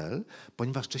spisowatel,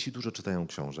 ponieważ Czesi dużo czytają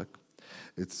książek,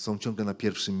 są ciągle na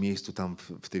pierwszym miejscu tam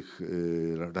w tych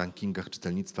rankingach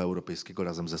czytelnictwa europejskiego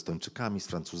razem ze Estończykami, z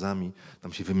Francuzami.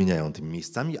 Tam się wymieniają tymi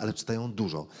miejscami, ale czytają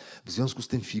dużo. W związku z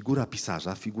tym figura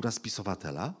pisarza, figura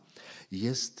spisowatela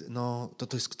jest, no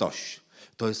to jest ktoś.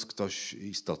 To jest ktoś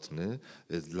istotny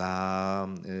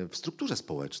w strukturze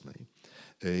społecznej.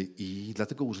 I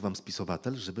dlatego używam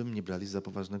spisowatel, żeby mnie brali za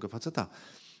poważnego faceta.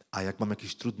 A jak mam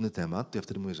jakiś trudny temat, to ja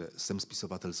wtedy mówię, że jestem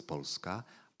spisowatel z Polska,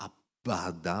 a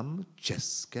badam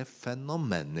czeskie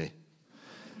fenomeny.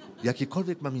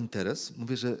 Jakiekolwiek mam interes,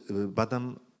 mówię, że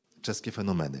badam czeskie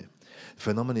fenomeny.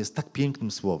 Fenomen jest tak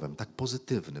pięknym słowem, tak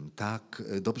pozytywnym, tak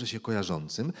dobrze się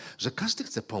kojarzącym, że każdy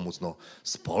chce pomóc. No,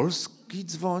 z Polski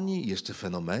dzwoni, jeszcze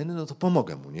fenomeny, no to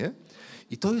pomogę mu, nie?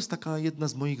 I to jest taka jedna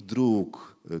z moich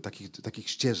dróg, takich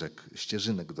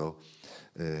ścieżynek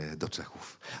do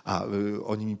Czechów. A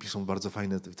oni mi piszą bardzo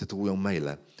fajne, tytułują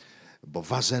maile. Bo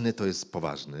ważeny to jest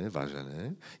poważny,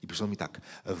 ważeny. I piszą mi tak,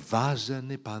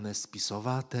 ważeny pane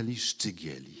spisowateli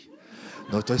Szczygieli.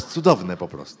 No to jest cudowne po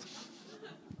prostu.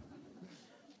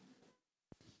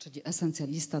 Czyli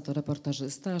esencjalista to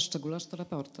reportażysta, a szczególarz to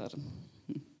reporter.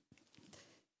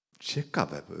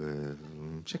 Ciekawe,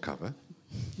 ciekawe.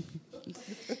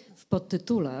 W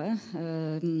podtytule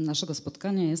naszego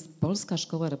spotkania jest Polska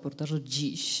Szkoła Reportażu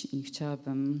Dziś i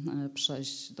chciałabym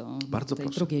przejść do tej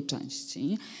drugiej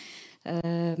części.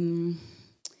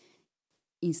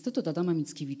 Instytut Adama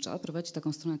Mickiewicza prowadzi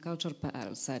taką stronę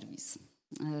culture.pl, serwis.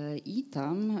 I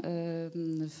tam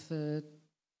w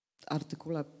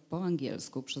artykule po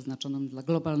angielsku przeznaczonym dla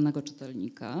globalnego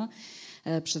czytelnika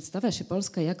przedstawia się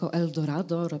Polskę jako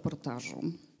Eldorado reportażu.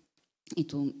 I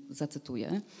tu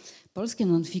zacytuję. Polskie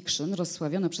non-fiction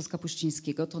rozsławione przez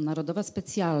Kapuścińskiego to narodowa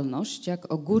specjalność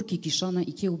jak ogórki kiszone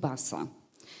i kiełbasa.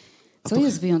 Co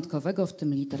jest wyjątkowego w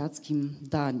tym literackim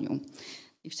daniu?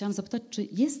 I chciałam zapytać, czy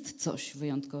jest coś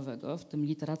wyjątkowego w tym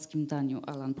literackim daniu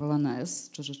Alan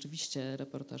Polonaise? Czy rzeczywiście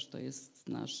reportaż to jest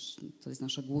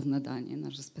nasze główne danie,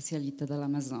 nasze spécialité de la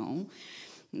maison?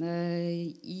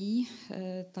 I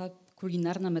ta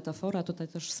kulinarna metafora tutaj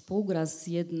też współgra z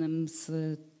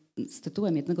z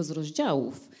tytułem jednego z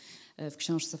rozdziałów w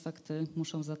książce Fakty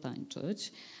muszą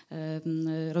zatańczyć.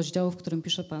 Rozdziału, w którym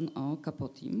pisze pan o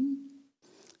Capotim,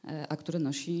 a który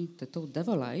nosi tytuł De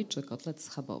Volaille, czy kotlet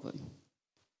schabowy.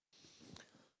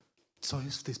 Co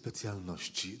jest w tej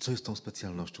specjalności? Co jest tą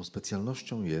specjalnością?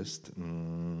 Specjalnością jest,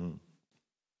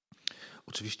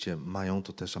 oczywiście mają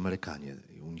to też Amerykanie.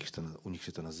 U nich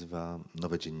się to nazywa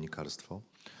nowe dziennikarstwo.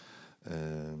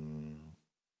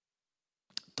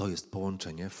 To jest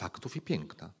połączenie faktów i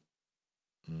piękna.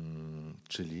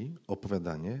 Czyli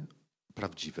opowiadanie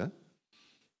prawdziwe,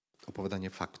 opowiadanie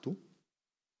faktu,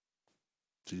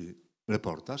 czyli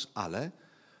reportaż, ale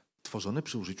tworzony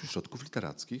przy użyciu środków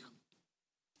literackich,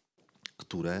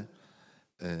 które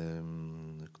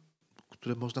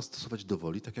można stosować do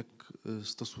woli, tak jak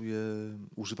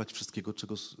używać wszystkiego,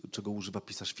 czego używa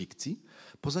pisarz fikcji.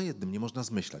 Poza jednym nie można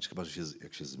zmyślać, chyba że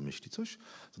jak się zmyśli coś,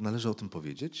 to należy o tym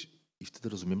powiedzieć i wtedy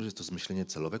rozumiemy, że jest to zmyślenie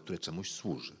celowe, które czemuś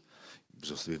służy.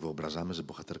 Że sobie wyobrażamy, że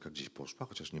bohaterka gdzieś poszła,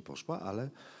 chociaż nie poszła,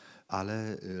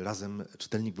 ale razem,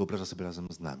 czytelnik wyobraża sobie razem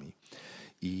z nami.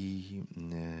 I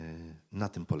na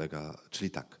tym polega,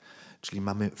 czyli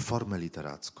mamy formę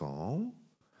literacką.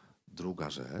 Druga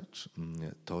rzecz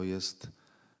to jest,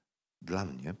 dla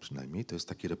mnie przynajmniej, to jest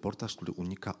taki reportaż, który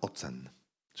unika ocen.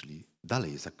 Czyli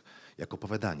dalej jest jak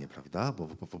opowiadanie, prawda? Bo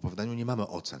w opowiadaniu nie mamy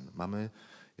ocen. Mamy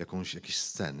jakieś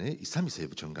sceny i sami sobie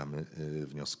wyciągamy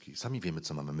wnioski. Sami wiemy,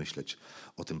 co mamy myśleć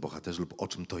o tym bohaterze lub o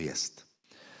czym to jest.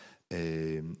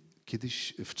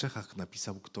 Kiedyś w Czechach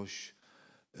napisał ktoś,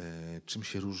 czym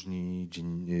się różni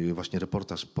właśnie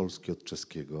reportaż polski od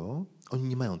czeskiego. Oni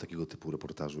nie mają takiego typu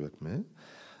reportażu jak my,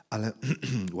 ale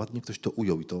ładnie ktoś to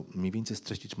ujął i to mniej więcej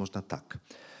streścić można tak.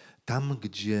 Tam,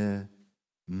 gdzie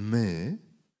my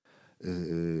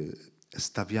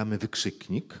stawiamy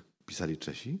wykrzyknik, pisali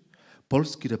Czesi,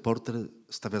 polski reporter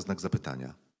stawia znak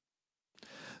zapytania.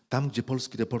 Tam, gdzie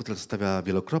polski reporter stawia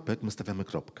wielokropek, my stawiamy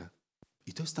kropkę.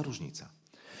 I to jest ta różnica.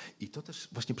 I to też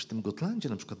właśnie przy tym Gotlandzie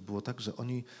na przykład było tak, że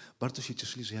oni bardzo się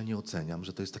cieszyli, że ja nie oceniam,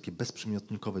 że to jest takie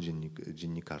bezprzymiotnikowe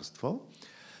dziennikarstwo,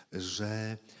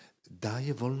 że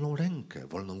daje wolną rękę,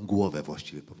 wolną głowę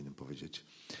właściwie powinienem powiedzieć,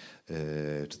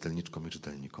 czytelniczkom i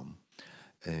czytelnikom.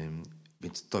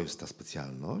 Więc to jest ta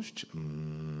specjalność.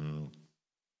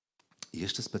 I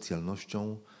jeszcze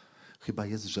specjalnością chyba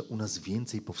jest, że u nas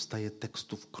więcej powstaje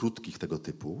tekstów krótkich tego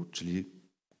typu, czyli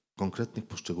konkretnych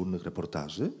poszczególnych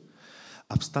reportaży,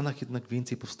 a w Stanach jednak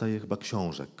więcej powstaje chyba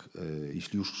książek.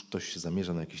 Jeśli już ktoś się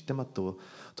zamierza na jakiś temat, to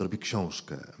robi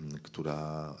książkę,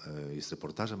 która jest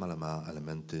reportażem, ale ma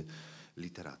elementy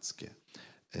literackie.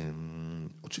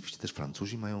 Oczywiście też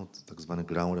Francuzi mają tak zwany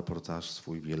grand reportaż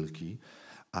swój wielki,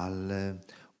 ale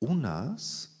u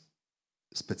nas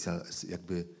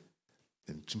jakby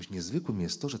czymś niezwykłym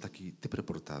jest to, że taki typ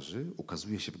reportaży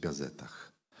ukazuje się w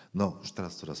gazetach. No, już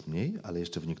teraz coraz mniej, ale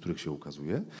jeszcze w niektórych się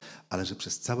ukazuje, ale że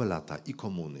przez całe lata i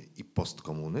komuny, i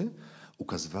postkomuny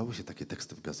ukazywały się takie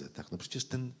teksty w gazetach. No przecież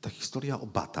ta historia o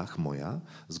batach moja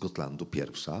z Gotlandu,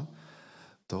 pierwsza,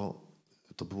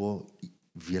 to było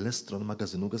wiele stron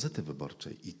magazynu Gazety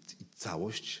Wyborczej i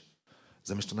całość,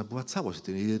 zamieszczona była całość.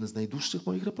 To jeden z najdłuższych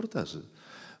moich reportaży.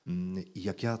 I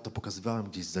jak ja to pokazywałem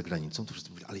gdzieś za granicą, to wszyscy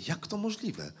mówili, ale jak to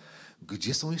możliwe?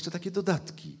 Gdzie są jeszcze takie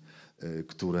dodatki,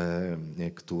 które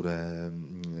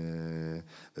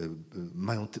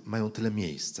mają tyle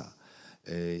miejsca?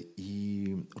 I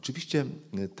oczywiście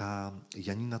ta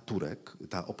Janina Turek,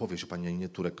 ta opowieść o pani Janinie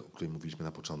Turek, o której mówiliśmy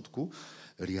na początku,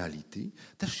 reality,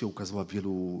 też się ukazała w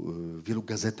wielu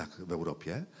gazetach w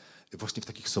Europie, właśnie w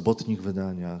takich sobotnich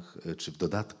wydaniach czy w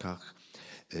dodatkach.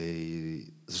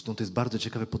 Zresztą to jest bardzo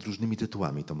ciekawe pod różnymi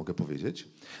tytułami, to mogę powiedzieć,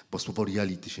 bo słowo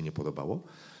reality się nie podobało.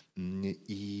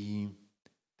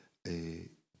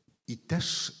 I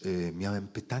też miałem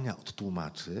pytania od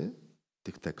tłumaczy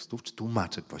tych tekstów, czy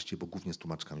tłumaczek właściwie, bo głównie z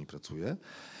tłumaczkami pracuję,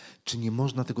 czy nie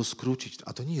można tego skrócić,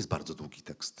 a to nie jest bardzo długi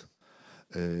tekst.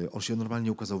 On się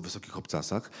normalnie ukazał w Wysokich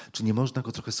Obcasach, czy nie można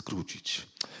go trochę skrócić,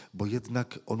 bo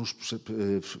jednak on już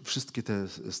wszystkie te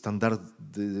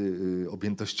standardy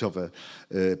objętościowe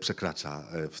przekracza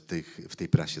w tej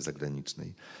prasie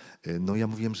zagranicznej. No ja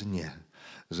mówiłem, że nie,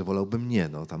 że wolałbym nie,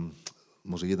 no tam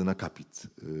może jeden akapit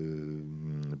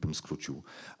bym skrócił,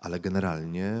 ale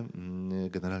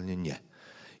generalnie nie.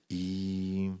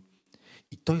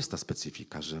 I to jest ta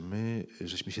specyfika, że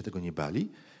żeśmy się tego nie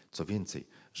bali. Co więcej,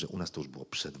 że u nas to już było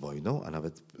przed wojną, a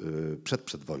nawet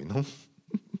przed wojną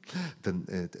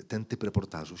ten typ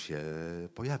reportażu się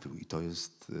pojawił. I to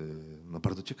jest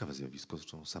bardzo ciekawe zjawisko.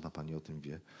 Zresztą sama pani o tym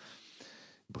wie,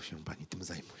 bo się pani tym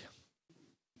zajmuje.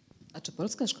 A czy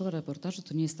Polska Szkoła Reportażu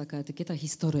to nie jest taka etykieta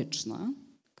historyczna,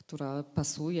 która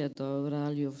pasuje do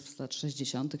realiów z lat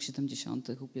 60., 70.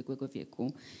 ubiegłego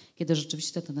wieku, kiedy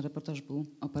rzeczywiście ten reportaż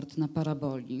był oparty na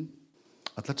paraboli?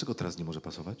 A dlaczego teraz nie może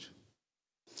pasować?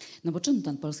 No bo czym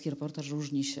ten polski reportaż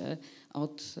różni się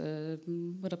od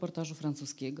reportażu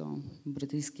francuskiego,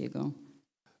 brytyjskiego?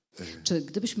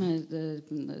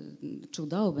 Czy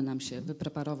udałoby nam się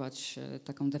wypreparować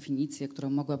taką definicję, którą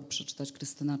mogłaby przeczytać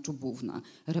Krystyna Czubówna,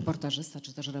 reportażysta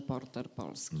czy też reporter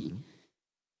polski?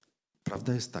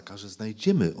 Prawda jest taka, że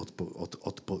znajdziemy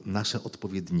nasze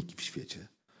odpowiedniki w świecie.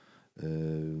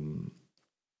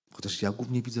 Chociaż ja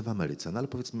głównie widzę w Ameryce, no ale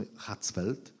powiedzmy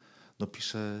Hatzfeld, no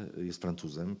pisze, jest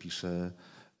Francuzem, pisze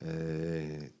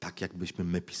tak, jakbyśmy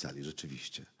my pisali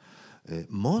rzeczywiście.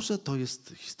 Może to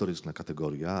jest historyczna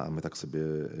kategoria, a my tak sobie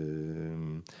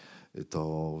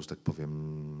to, że tak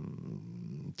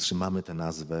powiem, trzymamy tę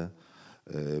nazwę,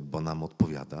 bo nam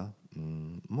odpowiada.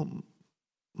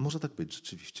 Może tak być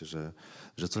rzeczywiście,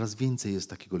 że coraz więcej jest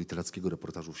takiego literackiego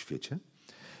reportażu w świecie.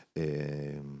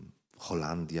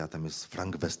 Holandia, tam jest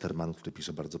Frank Westerman, który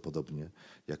pisze bardzo podobnie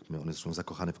jak my. On jest zresztą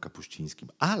zakochany w Kapuścińskim.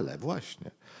 Ale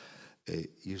właśnie,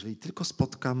 jeżeli tylko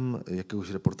spotkam jakiegoś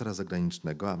reportera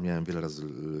zagranicznego, a miałem wiele razy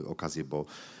okazję, bo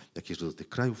jak jeżdżę do tych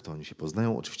krajów, to oni się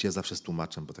poznają. Oczywiście ja zawsze z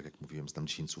tłumaczem, bo tak jak mówiłem, znam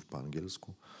 10 słów po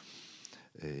angielsku.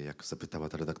 Jak zapytała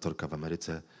ta redaktorka w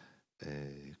Ameryce,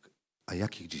 a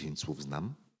jakich 10 słów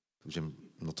znam? Powiedziałem,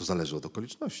 no to zależy od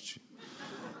okoliczności.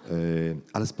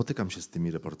 Ale spotykam się z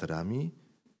tymi reporterami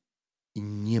i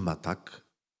nie ma tak,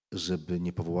 żeby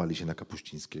nie powołali się na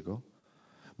Kapuścińskiego.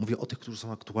 Mówię o tych, którzy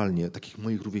są aktualnie, takich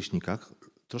moich rówieśnikach,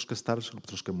 troszkę starszych lub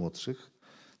troszkę młodszych.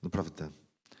 Naprawdę.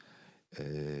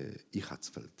 I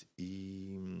Hatzfeld,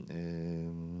 i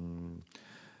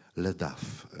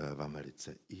Leduff w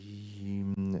Ameryce, i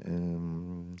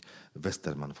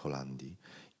Westerman w Holandii,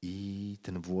 i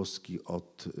ten włoski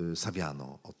od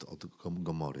Saviano, od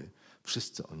Gomory.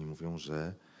 Wszyscy oni mówią,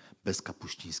 że bez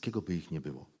Kapuścińskiego by ich nie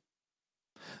było.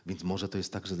 Więc może to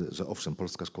jest tak, że owszem,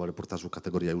 Polska Szkoła Reportażu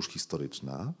kategoria już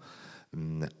historyczna,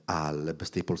 ale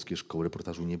bez tej polskiej szkoły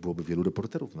reportażu nie byłoby wielu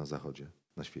reporterów na Zachodzie,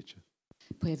 na świecie.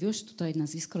 Pojawiło się tutaj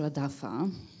nazwisko Leduffa.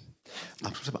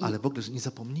 Przepraszam, ale w ogóle, że nie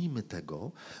zapomnijmy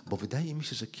tego, bo wydaje mi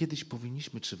się, że kiedyś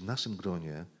powinniśmy, czy w naszym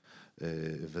gronie,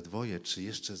 we dwoje, czy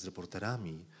jeszcze z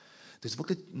reporterami, to jest w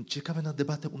ogóle ciekawe na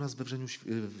debatę u nas we Wrzeniu,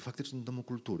 w faktycznym Domu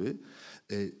Kultury,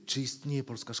 czy istnieje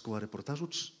Polska Szkoła Reportażu,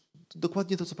 czy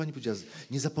dokładnie to, co pani powiedziała.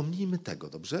 Nie zapomnijmy tego,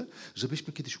 dobrze?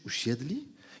 Żebyśmy kiedyś usiedli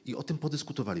i o tym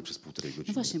podyskutowali przez 1,5 godziny.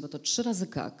 No właśnie, bo to 3 razy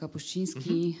K,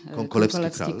 Kapuściński,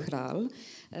 Konkolewski, Kral.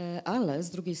 Ale z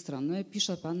drugiej strony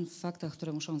pisze pan w Faktach,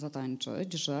 które muszą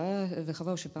zatańczyć, że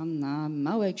wychował się pan na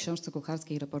małej książce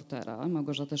kucharskiej reportera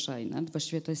Małgorzaty Szejnert.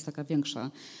 Właściwie to jest taka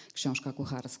większa książka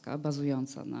kucharska,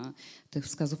 bazująca na tych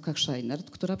wskazówkach Szejnert,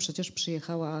 która przecież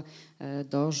przyjechała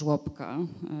do żłobka,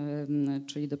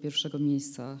 czyli do pierwszego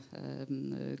miejsca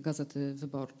Gazety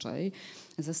Wyborczej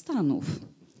ze Stanów.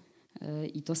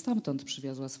 I to stamtąd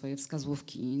przywiozła swoje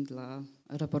wskazówki dla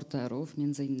reporterów,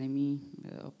 między innymi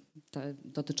te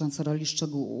dotyczące roli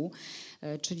szczegółu,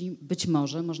 czyli być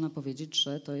może można powiedzieć,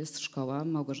 że to jest szkoła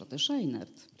Małgorzaty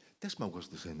Szejnert. Też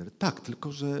Małgorzaty Szejnert, tak,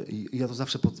 tylko że ja to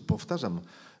zawsze powtarzam,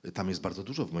 tam jest bardzo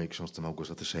dużo w mojej książce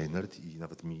Małgorzaty Szejnert i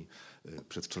nawet mi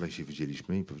przedwczoraj się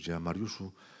widzieliśmy i powiedziała: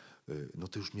 Mariuszu, no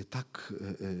ty już mnie tak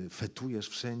fetujesz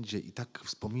wszędzie i tak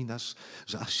wspominasz,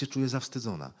 że aż się czuję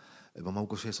zawstydzona, bo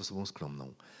Małgosia jest osobą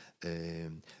skromną.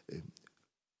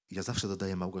 Ja zawsze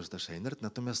dodaję Małgorzatę Szejnert,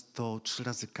 natomiast to 3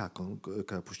 razy K,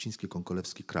 Kapuściński,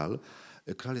 Konkolewski, Kral.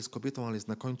 Kral jest kobietą, ale jest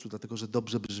na końcu, dlatego że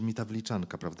dobrze brzmi ta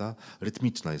wyliczanka, prawda?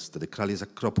 Rytmiczna jest wtedy, Kral jest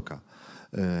jak kropka.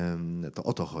 To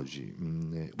o to chodzi.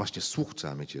 Właśnie słuch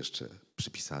trzeba mieć jeszcze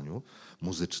przy pisaniu,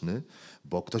 muzyczny,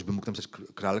 bo ktoś by mógł napisać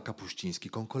Kral, Kapuściński,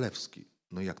 Konkolewski.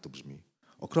 No i jak to brzmi?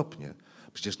 Okropnie.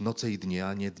 Przecież noce i dnie,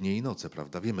 a nie dnie i noce,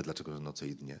 prawda? Wiemy dlaczego, że noce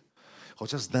i dnie.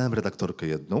 Chociaż znałem redaktorkę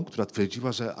jedną, która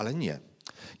twierdziła, że ale nie.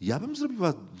 Ja bym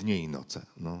zrobiła dnie i noce.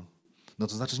 No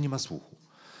to znaczy, że nie ma słuchu.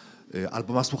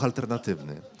 Albo ma słuch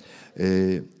alternatywny.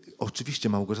 Oczywiście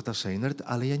Małgorzata Szejnert,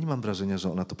 ale ja nie mam wrażenia,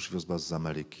 że ona to przywiozła z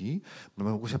Ameryki.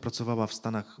 Małgosia pracowała w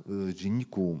Stanach w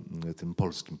dzienniku tym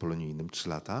polskim, polonijnym 3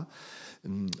 lata.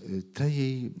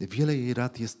 Wiele jej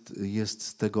rad jest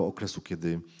z tego okresu,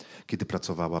 kiedy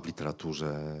pracowała w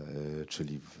literaturze,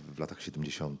 czyli w latach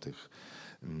 70.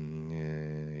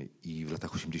 i w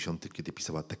latach 80., kiedy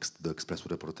pisała tekst do Ekspresu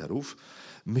Reporterów.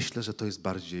 Myślę, że to jest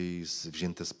bardziej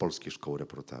wzięte z polskiej szkoły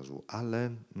reportażu,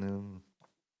 ale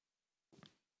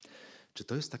czy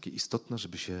to jest takie istotne,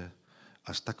 żeby się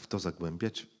aż tak w to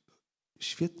zagłębiać?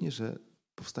 Świetnie, że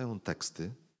powstają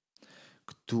teksty,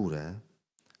 które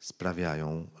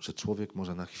sprawiają, że człowiek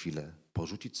może na chwilę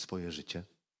porzucić swoje życie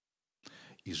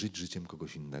i żyć życiem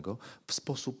kogoś innego w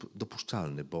sposób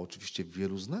dopuszczalny, bo oczywiście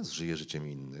wielu z nas żyje życiem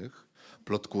innych,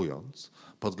 plotkując,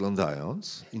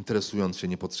 podglądając, interesując się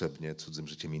niepotrzebnie cudzym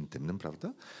życiem intymnym,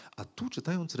 prawda? A tu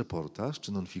czytając reportaż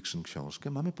czy non-fiction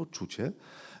książkę mamy poczucie,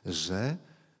 że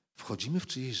wchodzimy w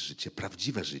czyjeś życie,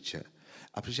 prawdziwe życie.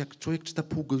 A przecież jak człowiek czyta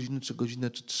pół godziny, czy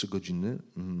godzinę, czy 3 godziny,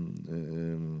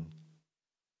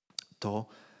 to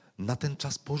na ten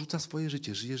czas porzuca swoje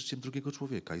życie, żyje życiem drugiego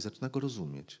człowieka i zaczyna go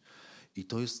rozumieć. I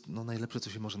to jest najlepsze, co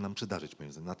się może nam przydarzyć,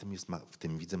 moim zdaniem. W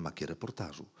tym widzę magię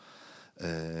reportażu.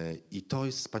 I to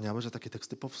jest wspaniałe, że takie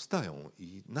teksty powstają.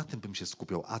 I na tym bym się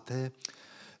skupiał. A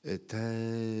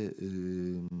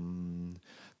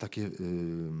takie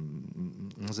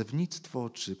nazewnictwo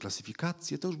czy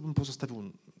klasyfikacje, to już bym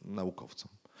pozostawił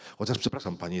naukowcom. Chociaż,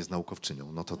 przepraszam, pani jest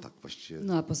naukowczynią, no to tak właściwie.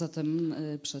 No a poza tym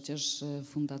przecież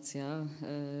fundacja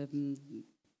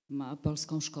ma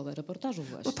Polską Szkołę Reportażu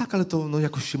właśnie. No tak, ale to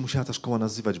jakoś się musiała ta szkoła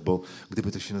nazywać, bo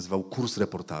gdyby to się nazywał kurs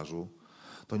reportażu,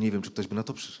 to nie wiem, czy ktoś by na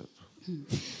to przyszedł.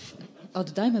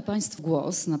 Oddajmy państwu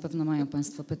głos. Na pewno mają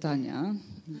państwo pytania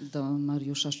do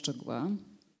Mariusza Szczygła.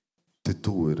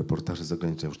 Tytuły reportaży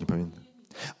zagranicznych, już nie pamiętam.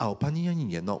 A o pani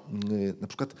Janinie, na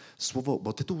przykład słowo,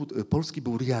 bo tytuł polski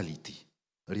był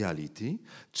reality,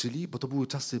 czyli, bo to były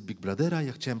czasy Big Brothera,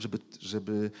 ja chciałem,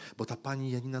 bo ta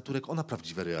pani Janina Turek, ona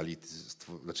prawdziwe reality,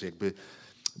 znaczy jakby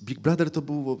Big Brother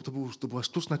to była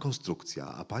sztuczna konstrukcja,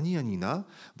 a pani Janina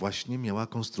właśnie miała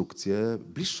konstrukcję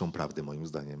bliższą prawdy, moim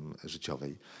zdaniem,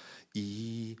 życiowej.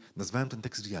 I nazwałem ten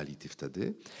tekst reality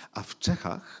wtedy, a w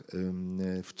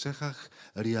Czechach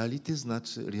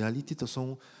reality to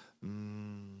są,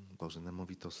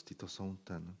 nemovitosti to są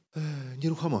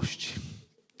nieruchomości.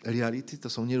 Reality to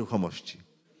są nieruchomości.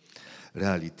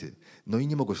 Reality. No i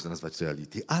nie mogło się to nazwać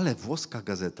reality, ale włoska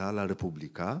gazeta La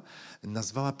Repubblica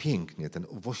nazwała pięknie.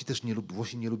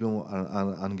 Włosi nie lubią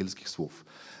angielskich słów.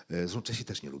 Zresztą Czesi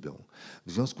też nie lubią.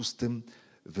 W związku z tym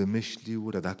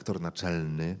wymyślił redaktor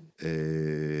naczelny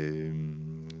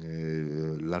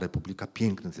La Repubblica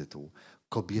piękny tytuł.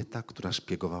 Kobieta, która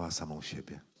szpiegowała samą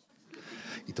siebie.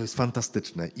 I to jest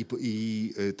fantastyczne. I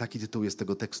taki tytuł jest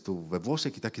tego tekstu we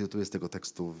Włoszech i taki tytuł jest tego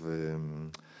tekstu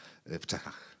w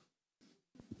Czechach.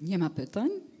 Nie ma pytań?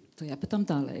 To ja pytam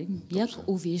dalej. Dobrze. Jak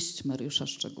uwieść Mariusza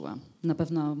Szczygła? Na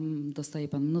pewno dostaje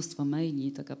pan mnóstwo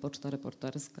maili, taka poczta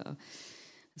reporterska.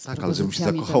 Tak, ale żebym się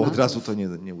zakochał od razu, to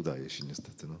nie udaje się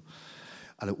niestety.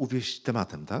 Ale uwieść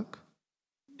tematem, tak?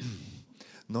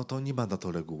 No to nie ma na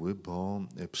to reguły, bo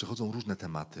przychodzą różne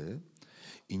tematy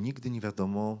i nigdy nie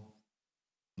wiadomo,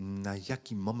 na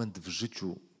jaki moment w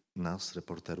życiu nas,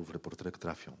 reporterów, reporterek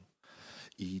trafią.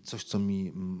 I coś, co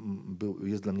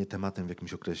jest dla mnie tematem w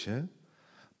jakimś okresie,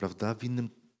 prawda, w innym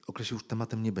okresie już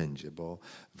tematem nie będzie, bo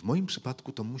w moim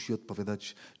przypadku to musi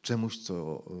odpowiadać czemuś,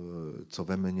 co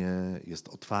we mnie jest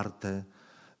otwarte,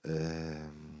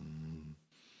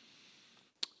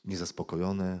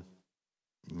 niezaspokojone,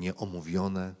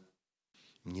 nieomówione,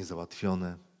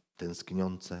 niezałatwione,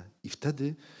 tęskniące. I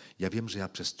wtedy ja wiem, że ja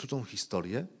przez cudzą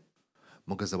historię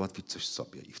mogę załatwić coś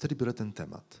sobie. I wtedy biorę ten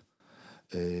temat.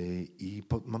 I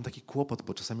mam taki kłopot,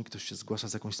 bo czasami ktoś się zgłasza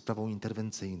z jakąś sprawą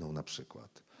interwencyjną na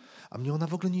przykład. A mnie ona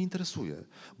w ogóle nie interesuje,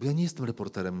 bo ja nie jestem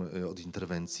reporterem od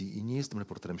interwencji i nie jestem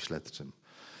reporterem śledczym.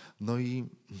 No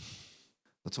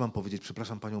co mam powiedzieć?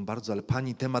 Przepraszam panią bardzo, ale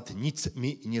pani temat nic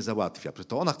mi nie załatwia. Przecież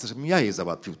to ona chce, żebym ja jej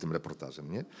załatwił tym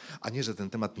reportażem, nie? A nie, że ten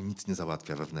temat mi nic nie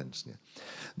załatwia wewnętrznie.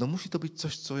 No musi to być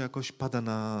coś, co jakoś pada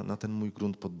na ten mój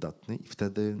grunt poddatny i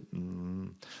wtedy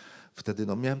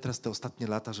miałem teraz te ostatnie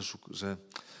lata, że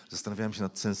zastanawiałem się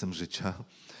nad sensem życia,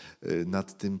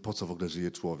 nad tym, po co w ogóle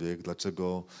żyje człowiek,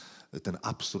 dlaczego ten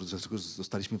absurd, dlaczego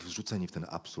zostaliśmy wrzuceni w ten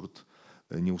absurd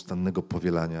nieustannego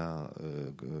powielania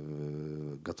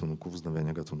gatunku,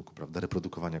 wznawiania gatunku, prawda,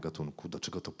 reprodukowania gatunku, do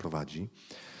czego to prowadzi,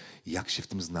 jak się w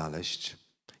tym znaleźć,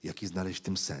 jaki znaleźć w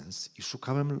tym sens. I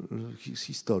szukałem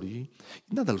historii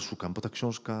i nadal szukam, bo ta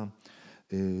książka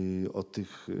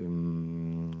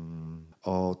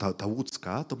ta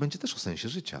łódzka, to będzie też o sensie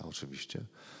życia oczywiście,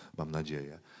 mam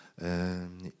nadzieję.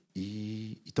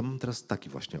 I to mam teraz taki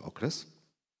właśnie okres.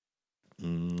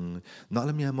 No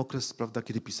ale miałem okres, prawda,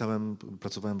 kiedy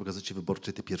pracowałem w Gazecie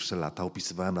Wyborczej te pierwsze lata,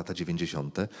 opisywałem lata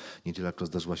 90. Niedziela, która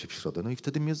zdarzyła się w środę. No i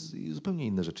wtedy mnie zupełnie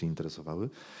inne rzeczy interesowały.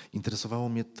 Interesowało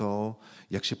mnie to,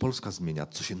 jak się Polska zmienia,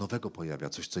 co się nowego pojawia,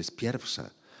 coś, co jest pierwsze.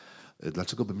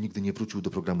 Dlaczego bym nigdy nie wrócił do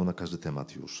programu na każdy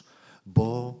temat już?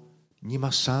 Bo nie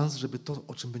ma szans, żeby to,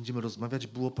 o czym będziemy rozmawiać,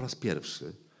 było po raz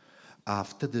pierwszy. A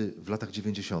wtedy, w latach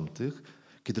 90.,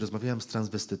 kiedy rozmawiałem z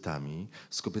transwestytami,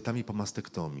 z kobietami po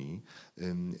mastektomii,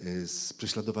 z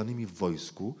prześladowanymi w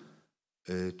wojsku,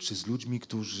 czy z ludźmi,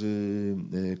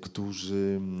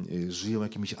 którzy żyją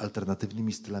jakimiś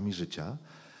alternatywnymi stylami życia,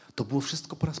 To było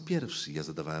wszystko po raz pierwszy. Ja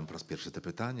zadawałem po raz pierwszy te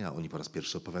pytania, oni po raz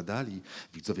pierwszy opowiadali,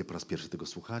 widzowie po raz pierwszy tego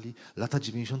słuchali. Lata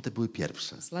 90. były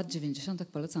pierwsze. Z lat 90.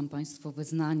 polecam Państwu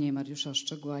wyznanie Mariusza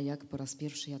Szczygła, jak po raz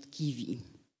pierwszy jadł kiwi.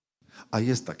 A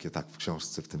jest takie, tak, w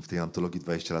książce, w tej antologii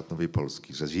 20 lat Nowej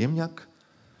Polski, że ziemniak,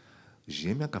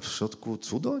 a w środku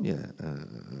cudo? Nie.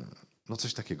 No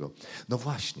coś takiego. No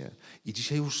właśnie. I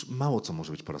dzisiaj już mało co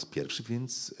może być po raz pierwszy,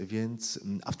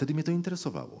 a wtedy mnie to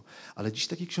interesowało. Ale dziś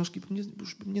takiej książki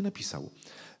już bym nie napisał.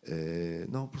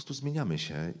 No po prostu zmieniamy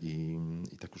się i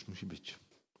tak już musi być.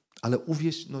 Ale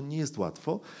uwierz, no nie jest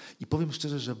łatwo i powiem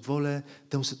szczerze, że wolę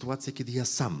tę sytuację, kiedy ja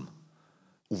sam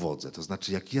uwodzę. To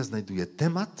znaczy, jak ja znajduję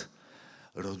temat,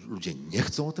 ludzie nie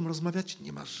chcą o tym rozmawiać,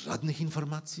 nie ma żadnych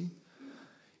informacji.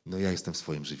 No ja jestem w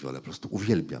swoim żywiole, po prostu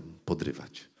uwielbiam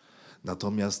podrywać.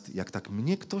 Natomiast jak tak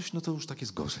mnie ktoś, no to już tak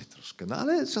jest gorzej troszkę. No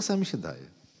ale czasami się daje.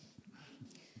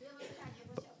 Ja mam pytanie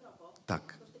właśnie a propos.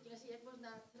 Tak. To w takim razie jak można...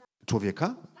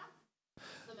 Człowieka?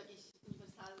 Są jakieś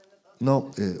uniwersalne metody?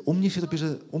 No,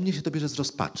 u mnie się to bierze z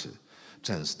rozpaczy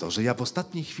często, że ja w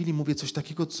ostatniej chwili mówię coś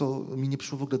takiego, co mi nie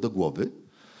przyszło w ogóle do głowy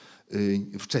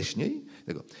wcześniej.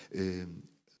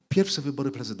 Pierwsze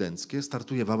wybory prezydenckie,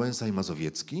 startuje Wałęsa i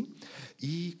Mazowiecki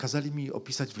i kazali mi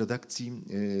opisać w redakcji,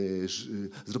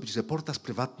 zrobić reportaż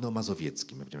prywatny o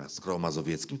Mazowieckim. Ja powiedziałem, skoro o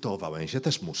Mazowieckim, to o Wałęsie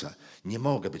też muszę. Nie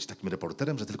mogę być takim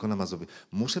reporterem, że tylko na Mazowieckim.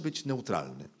 Muszę być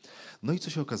neutralny. No i co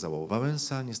się okazało?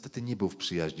 Wałęsa niestety nie był w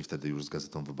przyjaźni wtedy już z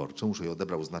Gazetą Wyborczą, już jej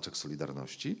odebrał znaczek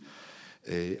Solidarności,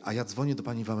 a ja dzwonię do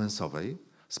pani Wałęsowej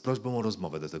z prośbą o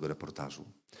rozmowę do tego reportażu.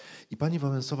 I pani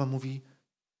Wałęsowa mówi: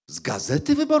 z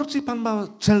Gazety Wyborczej pan ma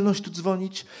czelność tu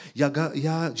dzwonić?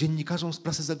 Ja dziennikarzom z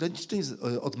prasy zagranicznej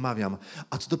odmawiam,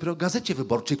 a co dopiero Gazecie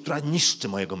Wyborczej, która niszczy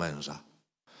mojego męża.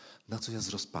 Na co ja z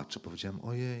rozpaczy powiedziałem: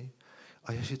 ojej,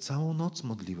 a ja się całą noc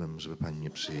modliłem, żeby pani nie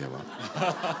przyjęła.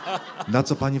 Na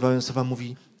co pani Wałęsowa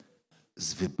mówi: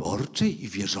 z Wyborczej i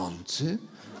wierzący?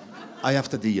 A ja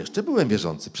wtedy jeszcze byłem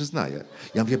wierzący, przyznaję.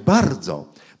 Ja mówię: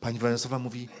 bardzo. Pani Wałęsowa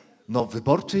mówi: no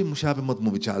Wyborczej musiałabym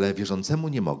odmówić, ale wierzącemu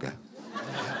nie mogę.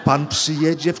 Pan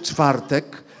przyjedzie w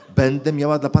czwartek, będę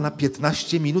miała dla pana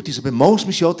 15 minut i żeby mąż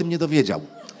mi się o tym nie dowiedział.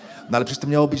 No ale przecież to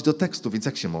miało być do tekstu, więc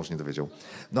jak się mąż nie dowiedział?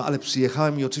 No ale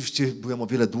przyjechałem i oczywiście byłem o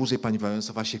wiele dłużej. Pani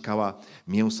Wałęsowa siekała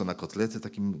mięso na kotlety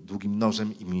takim długim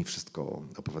nożem i mi wszystko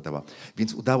opowiadała.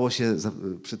 Więc udało się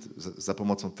za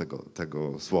pomocą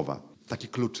tego słowa. Taki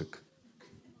kluczyk.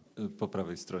 Po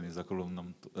prawej stronie za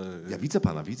kolumną. Ja widzę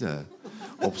pana, widzę.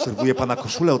 Obserwuję pana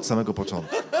koszulę od samego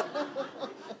początku.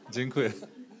 Dziękuję.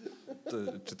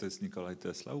 Czy to jest Nikolaj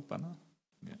Tesla u pana?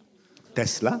 Nie.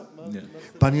 Tesla? Nie.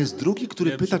 Pan jest drugi,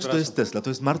 który Nie, pyta, czy to jest przepraszam. Tesla. To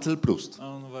jest Marcel Proust.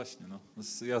 No właśnie. No.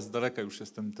 Ja z daleka już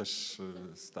jestem też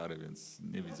stary, więc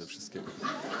nie widzę wszystkiego.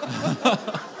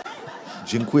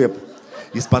 Dziękuję.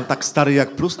 Jest pan tak stary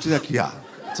jak Proust, czy jak ja?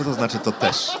 Co to znaczy to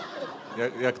też?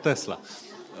 Jak Tesla.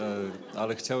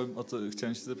 Ale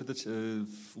chciałem się zapytać,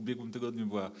 w ubiegłym tygodniu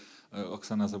była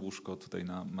Oksana Zabłuszko tutaj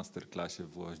na masterclassie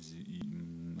w Łodzi i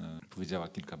powiedziała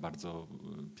kilka bardzo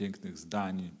pięknych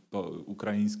zdań po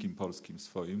ukraińskim, polskim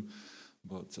swoim,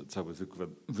 bo cały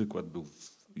wykład był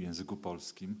w języku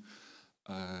polskim.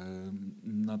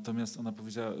 Natomiast ona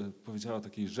powiedziała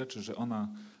takiej rzeczy, że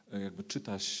ona jakby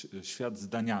czyta świat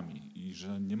zdaniami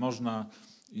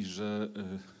i że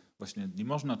właśnie nie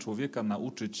można człowieka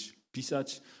nauczyć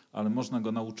pisać, ale można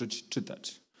go nauczyć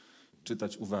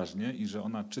czytać uważnie i że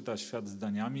ona czyta świat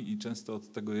zdaniami i często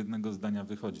od tego jednego zdania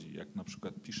wychodzi. Jak na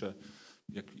przykład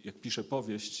jak pisze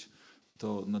powieść,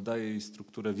 to nadaje jej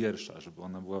strukturę wiersza, żeby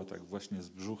ona była tak właśnie z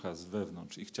brzucha, z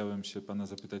wewnątrz. I chciałem się pana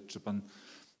zapytać, czy pan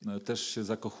też się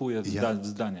zakochuje w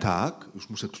zdaniach? Tak, już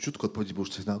muszę króciutko odpowiedzieć, bo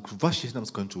już właśnie się nam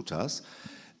skończył czas.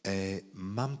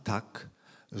 Mam tak,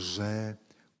 że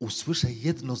usłyszę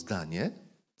jedno zdanie,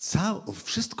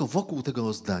 wszystko wokół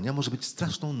tego zdania może być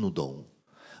straszną nudą.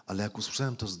 Ale jak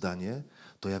usłyszałem to zdanie,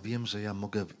 to ja wiem, że ja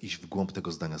mogę iść w głąb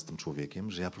tego zdania z tym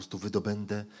człowiekiem, że ja po prostu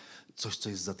wydobędę coś, co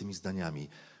jest za tymi zdaniami.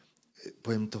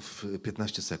 Powiem to w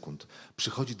 15 sekund.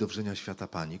 Przychodzi do wrzenia świata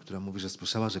pani, która mówi, że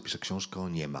słyszała, że pisze książkę o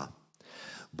niema.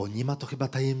 Bo niema to chyba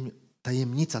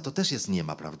tajemnica, to też jest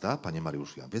niema, prawda, panie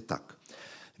Mariuszu? Ja mówię: tak.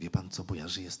 Wie pan co, bo ja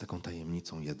żyję z taką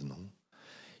tajemnicą jedną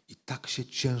i tak się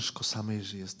ciężko samej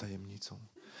żyje z tajemnicą.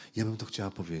 Ja bym to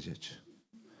chciała powiedzieć.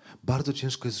 Bardzo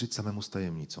ciężko jest żyć samemu z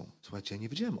tajemnicą. Słuchajcie, ja nie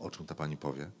wiedziałem, o czym ta pani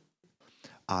powie,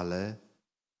 ale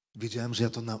wiedziałem, że ja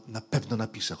to na pewno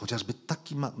napiszę, chociażby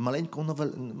taki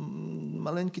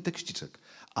maleńki tekściczek.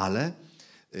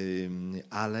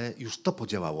 Ale już to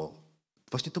podziałało.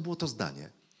 Właśnie to było to zdanie.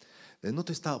 No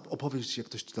to jest ta opowieść, jak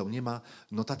ktoś czytał, nie ma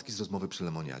notatki z rozmowy przy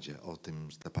lemoniadzie o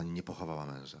tym, że ta pani nie pochowała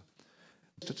męża.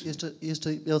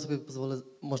 Jeszcze ja sobie pozwolę,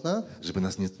 można? Żeby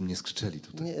nas nie skrzyczeli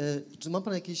tutaj. Nie, czy ma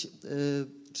pan jakieś,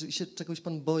 czy się czegoś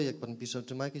pan boi, jak pan pisze,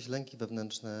 czy ma jakieś lęki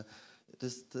wewnętrzne? To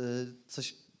jest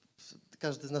coś,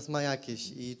 każdy z nas ma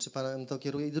jakieś i czy pan to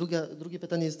kieruje? I drugie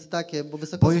pytanie jest takie, bo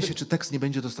wysoko... Boję się, czy tekst nie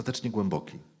będzie dostatecznie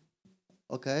głęboki.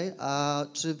 Okej, a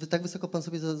czy tak wysoko pan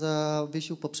sobie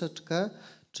zawiesił poprzeczkę,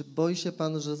 czy boi się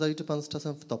pan, że zaliczy pan z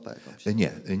czasem wtopę jakąś?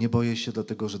 Nie boję się,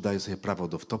 dlatego że daję sobie prawo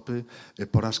do wtopy.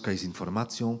 Porażka jest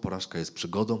informacją, porażka jest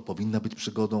przygodą, powinna być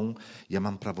przygodą. Ja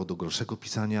mam prawo do gorszego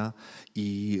pisania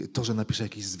i to, że napiszę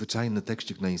jakiś zwyczajny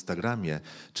tekścik na Instagramie,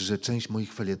 czy że część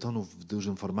moich felietonów w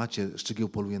dużym formacie Szczygieł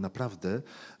poluje na prawdę,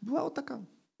 była taka,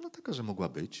 że mogła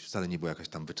być. Wcale nie była jakaś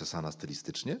tam wyczesana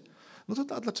stylistycznie. No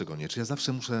to a dlaczego nie? Czy ja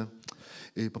zawsze muszę...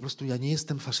 Po prostu ja nie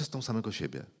jestem faszystą samego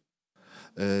siebie.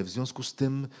 W związku z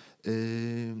tym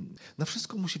na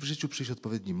wszystko musi w życiu przyjść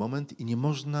odpowiedni moment i nie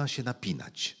można się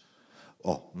napinać.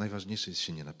 Najważniejsze jest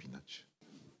się nie napinać.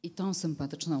 I tą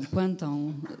sympatyczną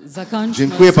puentą zakończmy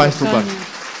Dziękuję Państwu spotkanie.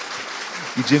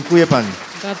 bardzo. I dziękuję Pani.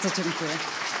 Bardzo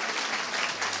dziękuję.